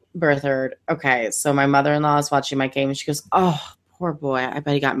 CJ Berthard. Okay, so my mother-in-law is watching my game, and she goes, oh, poor boy. I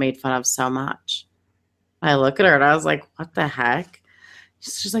bet he got made fun of so much. I look at her, and I was like, what the heck?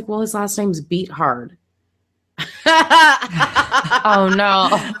 She's like, well, his last name's Beat Hard. Oh, no.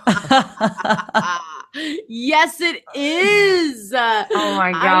 Yes, it is. Oh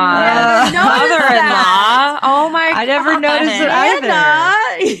my God. Mother-in-law. Oh my God. I never noticed it either.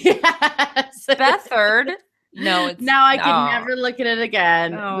 Yes. Bethard. No, it's now I can never look at it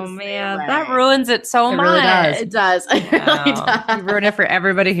again. Oh man, that ruins it so much. Really does. It does. It really does. You ruin it for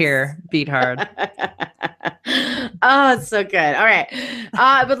everybody here. Beat Hard. Oh, it's so good. All right.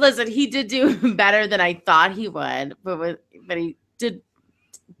 But listen, he did do better than I thought he would. But he did.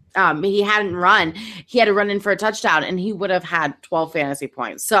 He hadn't run. He had to run in for a touchdown, and he would have had 12 fantasy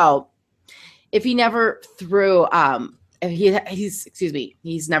points. So if he never threw,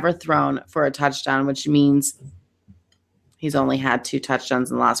 he's never thrown for a touchdown, which means he's only had 2 touchdowns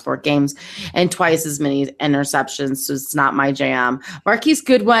in the last 4 games and twice as many interceptions. So it's not my jam. Marquise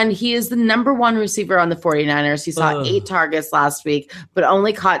Goodwin, he is the number 1 receiver on the 49ers. He saw 8 targets last week, but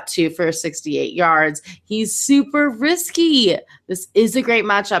only caught 2 for 68 yards. He's super risky. This is a great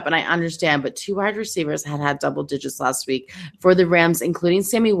matchup, and I understand, but 2 wide receivers had double digits last week for the Rams, including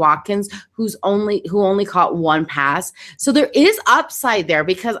Sammy Watkins, who only caught 1 pass. So there is upside there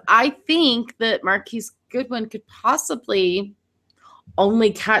because I think that Marquise Goodwin could possibly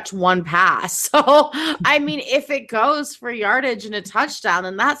only catch 1 pass. So, if it goes for yardage and a touchdown,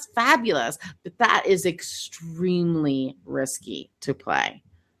 then that's fabulous. But that is extremely risky to play.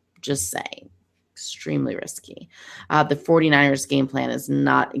 Just saying. Extremely risky. The 49ers game plan is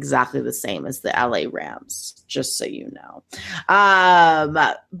not exactly the same as the LA Rams, just so you know.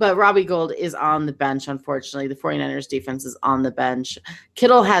 But Robbie Gould is on the bench, unfortunately. The 49ers defense is on the bench.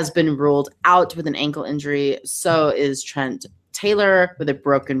 Kittle has been ruled out with an ankle injury. So is Trent Taylor with a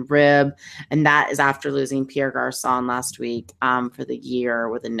broken rib, and that is after losing Pierre Garçon last week for the year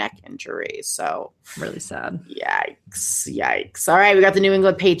with a neck injury. So really sad. Yikes. All right, we got the New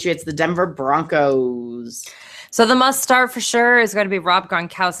England Patriots, the Denver Broncos. So the must start for sure is going to be Rob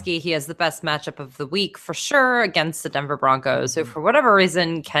Gronkowski. He has the best matchup of the week for sure against the Denver Broncos, who for whatever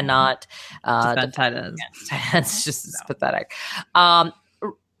reason cannot defend tight ends. It's just pathetic.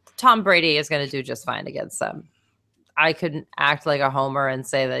 Tom Brady is going to do just fine against them. I couldn't act like a homer and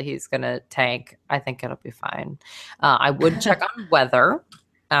say that he's going to tank. I think it'll be fine. I would check on weather.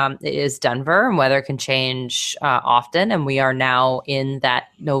 It is Denver, and weather can change often, and we are now in that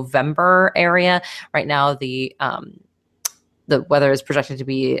November area. Right now, the weather is projected to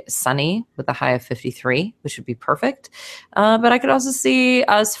be sunny with a high of 53, which would be perfect. But I could also see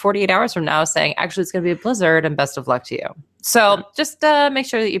us 48 hours from now saying, actually, it's going to be a blizzard, and best of luck to you. So just make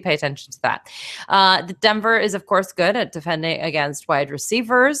sure that you pay attention to that. The Denver is, of course, good at defending against wide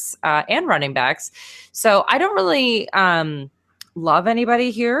receivers and running backs. So I don't really love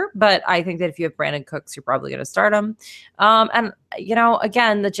anybody here, but I think that if you have Brandon Cooks, you're probably going to start him. And,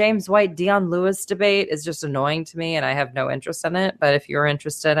 again, the James White, Dion Lewis debate is just annoying to me, and I have no interest in it. But if you're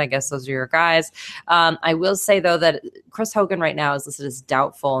interested, I guess those are your guys. I will say, though, that Chris Hogan right now is listed as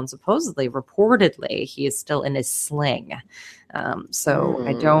doubtful, and supposedly, reportedly, he is still in his sling. So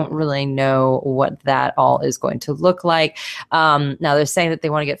I don't really know what that all is going to look like. Now they're saying that they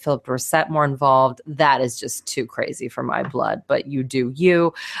want to get Philip Dorsett more involved. That is just too crazy for my blood, but you do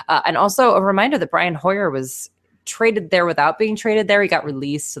you. And also a reminder that Brian Hoyer was traded there without being traded there. He got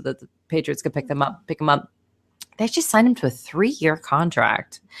released so that the Patriots could pick him up. They actually signed him to a 3-year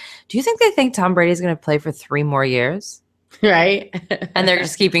contract. Do you think they think Tom Brady is going to play for 3 more years? Right. And they're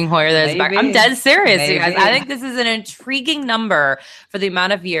just keeping Hoyer there as back. I'm dead serious, you guys. I think this is an intriguing number for the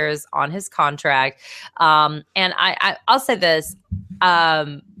amount of years on his contract. And I'll say this.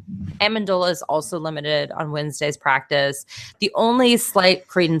 Amendola is also limited on Wednesday's practice. The only slight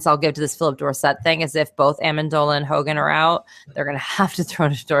credence I'll give to this Philip Dorsett thing is if both Amendola and Hogan are out, they're going to have to throw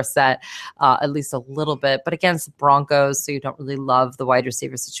to Dorsett at least a little bit. But against the Broncos, so you don't really love the wide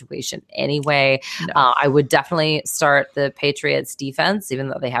receiver situation anyway. No. I would definitely start the Patriots defense, even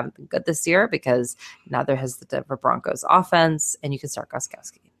though they haven't been good this year, because neither has the Denver Broncos offense, and you can start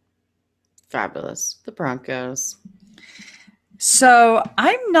Gronkowski. Fabulous. The Broncos. So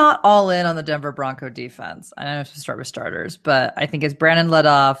I'm not all in on the Denver Bronco defense. I don't have to start with starters, but I think as Brandon led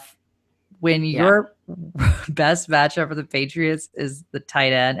off, when your best matchup for the Patriots is the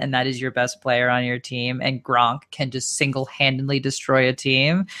tight end, and that is your best player on your team, and Gronk can just single-handedly destroy a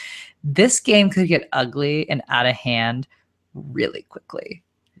team, this game could get ugly and out of hand really quickly.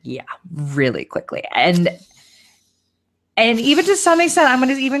 Yeah, really quickly. And even to some extent, I'm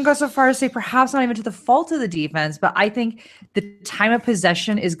going to even go so far as to say perhaps not even to the fault of the defense, but I think the time of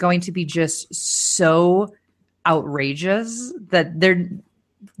possession is going to be just so outrageous that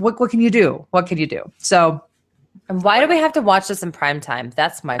what can you do? What can you do? So, and why do we have to watch this in prime time?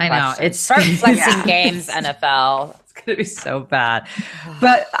 That's my question. I know. It's start flexing games, NFL. It's going to be so bad.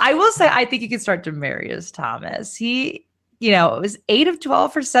 But I will say, I think you can start Demaryius Thomas. He, it was 8 of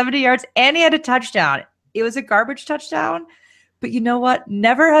 12 for 70 yards, and he had a touchdown. It was a garbage touchdown, but you know what?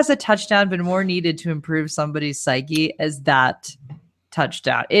 Never has a touchdown been more needed to improve somebody's psyche as that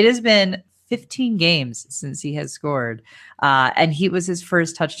touchdown. It has been 15 games since he has scored, and he was his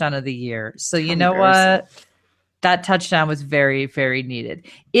first touchdown of the year. So you know what? That touchdown was very, very needed.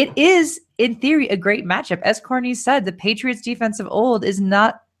 It is, in theory, a great matchup. As Courtney said, the Patriots defense of old is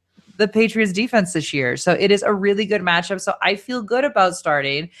not the Patriots defense this year. So it is a really good matchup. So I feel good about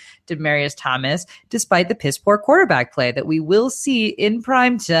starting Demaryius Thomas, despite the piss poor quarterback play that we will see in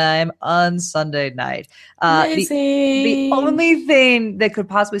prime time on Sunday night. The only thing that could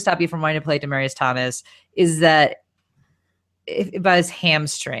possibly stop you from wanting to play Demaryius Thomas is that about his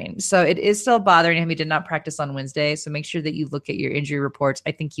hamstring. So it is still bothering him. He did not practice on Wednesday. So make sure that you look at your injury reports.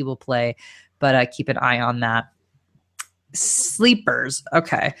 I think he will play, but keep an eye on that. Sleepers.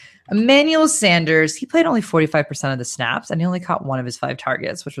 Okay. Emmanuel Sanders, he played only 45% of the snaps, and he only caught 1 of his 5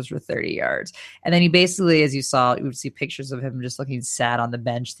 targets, which was for 30 yards. And then he basically, as you saw, you would see pictures of him just looking sad on the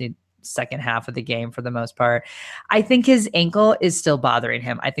bench the second half of the game for the most part. I think his ankle is still bothering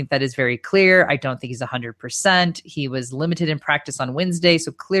him. I think that is very clear. I don't think he's 100%. He was limited in practice on Wednesday,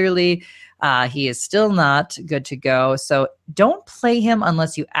 so clearly he is still not good to go. So don't play him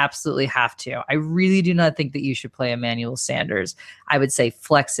unless you absolutely have to. I really do not think that you should play Emmanuel Sanders. I would say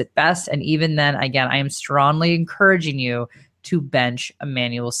flex at best. And even then, again, I am strongly encouraging you to bench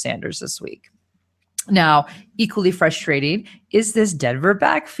Emmanuel Sanders this week. Now, equally frustrating is this Denver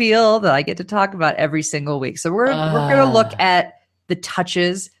backfield that I get to talk about every single week. So we're going to look at the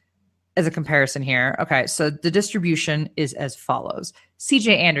touches as a comparison here. Okay, so the distribution is as follows.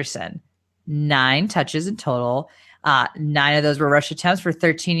 CJ Anderson, 9 touches in total. 9 of those were rush attempts for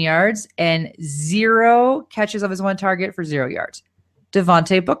 13 yards and 0 catches of his one target for 0 yards.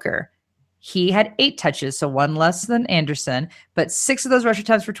 Devontae Booker, he had 8 touches, so 1 less than Anderson, but 6 of those rush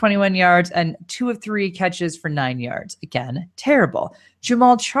attempts for 21 yards and 2 of 3 catches for 9 yards. Again, terrible.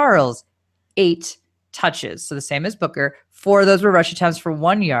 Jamal Charles, 8 touches, so the same as Booker. 4 of those were rush attempts for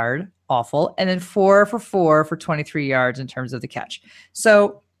 1 yard, awful, and then 4 for 23 yards in terms of the catch.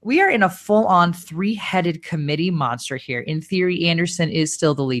 So we are in a full-on 3-headed committee monster here. In theory, Anderson is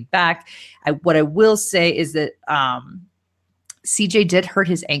still the lead back. What I will say is that CJ did hurt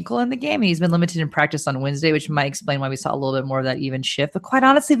his ankle in the game, and he's been limited in practice on Wednesday, which might explain why we saw a little bit more of that even shift. But quite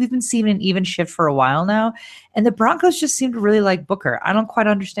honestly, we've been seeing an even shift for a while now, and the Broncos just seem to really like Booker. I don't quite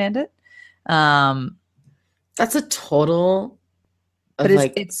understand it. That's a total of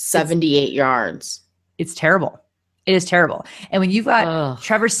it's 78 yards. It's terrible. It is terrible. And when you've got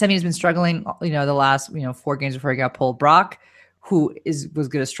Trevor Siemian has been struggling, the last 4 games before he got pulled. Brock, who was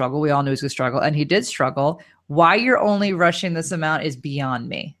going to struggle. We all knew he was going to struggle, and he did struggle. Why you're only rushing this amount is beyond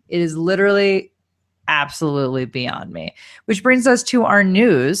me. It is literally absolutely beyond me. Which brings us to our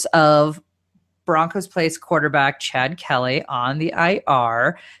news of Broncos place quarterback Chad Kelly on the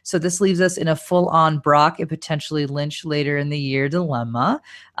IR. So this leaves us in a full-on Brock and potentially Lynch later in the year dilemma.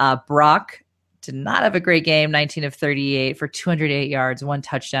 Brock did not have a great game, 19 of 38 for 208 yards, 1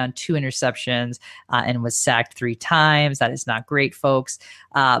 touchdown, 2 interceptions, and was sacked 3 times. That is not great, folks.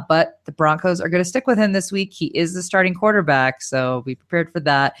 But the Broncos are going to stick with him this week. He is the starting quarterback, so be prepared for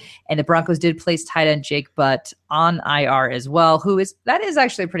that. And the Broncos did place tight end Jake Butt on IR as well, that is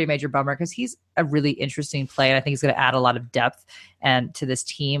actually a pretty major bummer because he's a really interesting play, and I think he's going to add a lot of depth and to this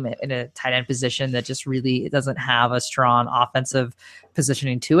team in a tight end position that just really doesn't have a strong offensive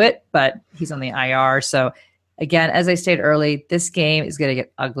positioning to it, but he's on the IR. So again, as I stated early, this game is going to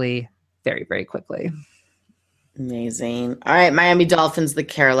get ugly very, very quickly. Amazing. All right, Miami Dolphins, the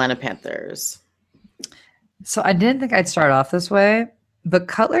Carolina Panthers. So I didn't think I'd start off this way, but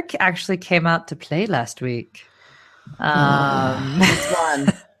Cutler actually came out to play last week.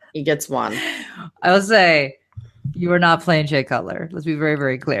 He gets one. I will say, you are not playing Jay Cutler. Let's be very,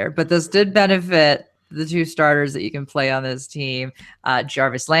 very clear. But this did benefit the 2 starters that you can play on this team.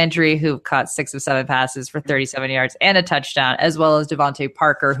 Jarvis Landry, who caught 6 of 7 passes for 37 yards and a touchdown, as well as Devontae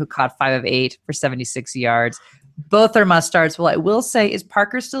Parker, who caught 5 of 8 for 76 yards. Both are must starts. What I will say is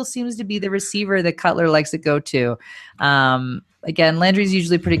Parker still seems to be the receiver that Cutler likes to go to. Again, Landry's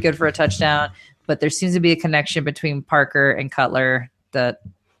usually pretty good for a touchdown, but there seems to be a connection between Parker and Cutler that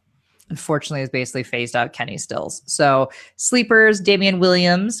unfortunately has basically phased out Kenny Stills. So sleepers, Damian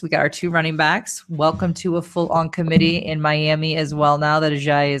Williams, we got our 2 running backs. Welcome to a full-on committee in Miami as well now that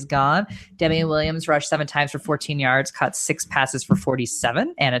Ajayi is gone. Damian Williams rushed 7 times for 14 yards, caught 6 passes for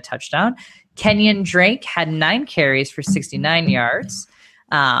 47 and a touchdown. Kenyon Drake had 9 carries for 69 yards.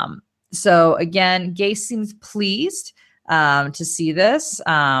 So again, Gase seems pleased to see this.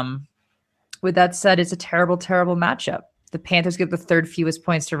 With that said, it's a terrible, terrible matchup. The Panthers give the 3rd fewest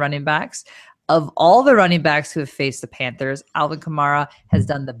points to running backs. Of all the running backs who have faced the Panthers, Alvin Kamara has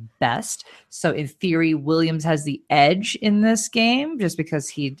done the best. So in theory, Williams has the edge in this game just because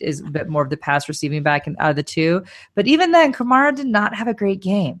he is a bit more of the pass receiving back out of the 2. But even then, Kamara did not have a great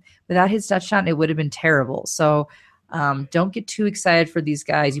game. Without his touchdown, it would have been terrible. So don't get too excited for these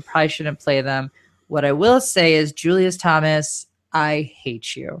guys. You probably shouldn't play them. What I will say is, Julius Thomas, I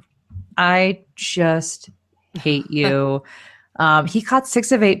hate you. I just hate you. He caught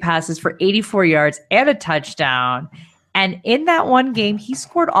 6 of 8 passes for 84 yards and a touchdown. And in that one game, he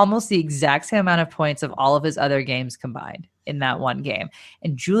scored almost the exact same amount of points of all of his other games combined in that one game.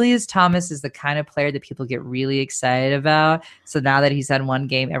 And Julius Thomas is the kind of player that people get really excited about. So now that he's had one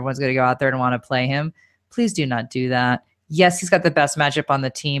game, everyone's going to go out there and want to play him. Please do not do that. Yes, he's got the best matchup on the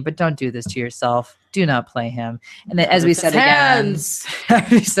team, but don't do this to yourself. Do not play him. And then, as we said again,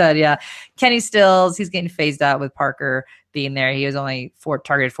 we said, yeah, Kenny Stills, he's getting phased out with Parker being there. He was only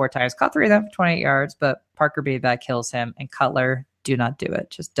targeted 4 times, caught 3 of them for 28 yards, but Parker being back kills him. And Cutler, do not do it.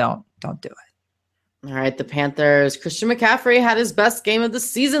 Just don't do it. All right, the Panthers. Christian McCaffrey had his best game of the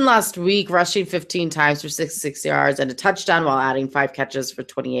season last week, rushing 15 times for 66 yards and a touchdown while adding 5 catches for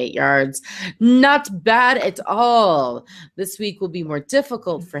 28 yards. Not bad at all. This week will be more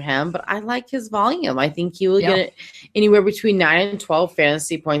difficult for him, but I like his volume. I think he will get anywhere between 9 and 12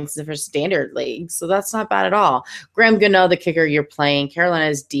 fantasy points for standard league, so that's not bad at all. Graham Gano, the kicker, you're playing.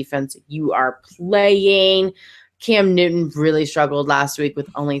 Carolina's defense, you are playing. Cam Newton really struggled last week with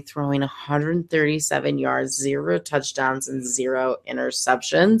only throwing 137 yards, 0 touchdowns, and 0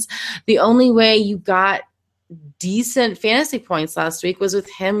 interceptions. The only way you got decent fantasy points last week was with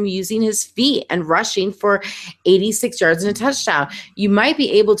him using his feet and rushing for 86 yards and a touchdown. You might be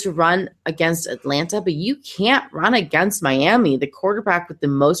able to run against Atlanta, but you can't run against Miami. The quarterback with the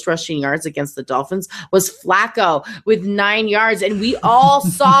most rushing yards against the Dolphins was Flacco with 9 yards, and we all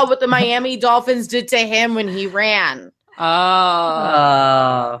saw what the Miami Dolphins did to him when he ran.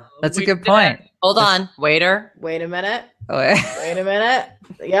 Oh, that's a good point. Hold on, waiter. Wait a minute. Wait a minute.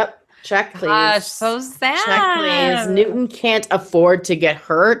 Yep. Check, please. Gosh, so sad. Check, please. Newton can't afford to get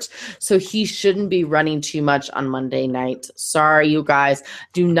hurt, so he shouldn't be running too much on Monday night. Sorry, you guys.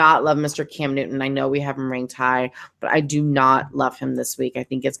 Do not love Mr. Cam Newton. I know we have him ranked high, but I do not love him this week. I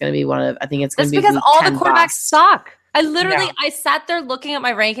think it's going to be That's because all the quarterbacks suck. I sat there looking at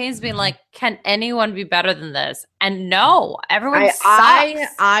my rankings being like, can anyone be better than this? And no, everyone sucks.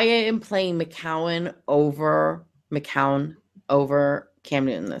 I am playing McCown over Cam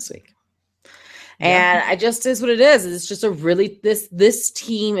Newton this week. And I just is what it is. It's just this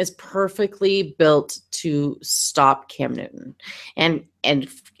team is perfectly built to stop Cam Newton. And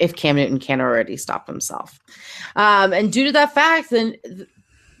if Cam Newton can't already stop himself. And due to that fact, then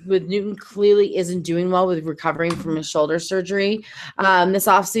with Newton clearly isn't doing well with recovering from his shoulder surgery this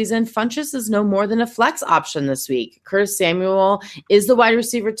offseason, Funchess is no more than a flex option this week. Curtis Samuel is the wide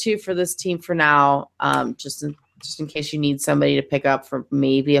receiver 2 for this team for now, just in case you need somebody to pick up for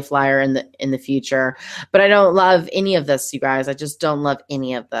maybe a flyer in the future. But I don't love any of this, you guys. I just don't love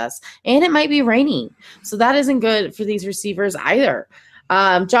any of this. And it might be raining, so that isn't good for these receivers either.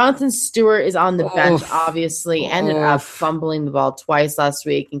 Jonathan Stewart is on the bench, obviously. Ended up fumbling the ball twice last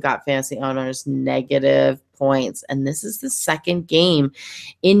week and got fantasy owners negative points. And this is the second game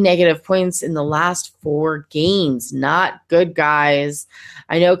in negative points in the last 4 games. Not good, guys.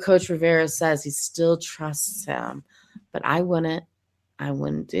 I know Coach Rivera says he still trusts him, but I wouldn't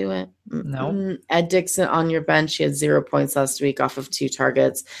do it. No. Ed Dixon on your bench. He had 0 points last week off of 2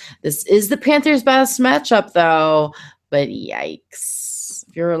 targets. This is the Panthers' best matchup, though. But yikes.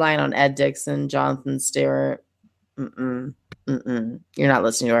 If you're relying on Ed Dixon, Jonathan Stewart, you're not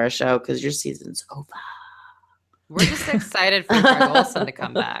listening to our show because your season's over. We're just excited for Greg Olsen to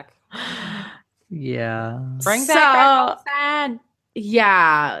come back. Yeah. Bring back Greg Olsen.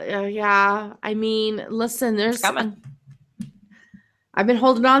 Yeah. I mean, listen, It's coming. I've been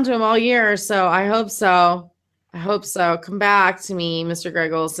holding on to him all year, so I hope so. Come back to me, Mr.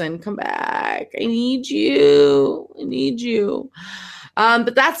 Greg Olsen. Come back. I need you.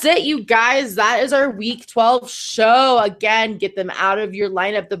 But that's it, you guys. That is our Week 12 show. Again, get them out of your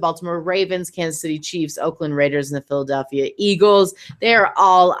lineup. The Baltimore Ravens, Kansas City Chiefs, Oakland Raiders, and the Philadelphia Eagles. They are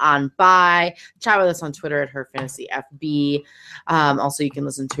all on bye. Chat with us on Twitter at HerFantasyFB. Also, you can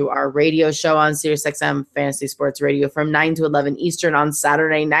listen to our radio show on SiriusXM Fantasy Sports Radio from 9 to 11 Eastern on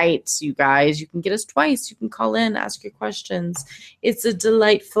Saturday nights. You guys, you can get us twice. You can call in, ask your questions. It's a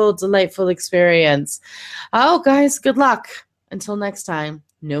delightful, delightful experience. Oh, guys, good luck. Until next time,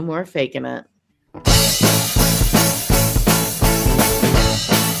 no more faking it.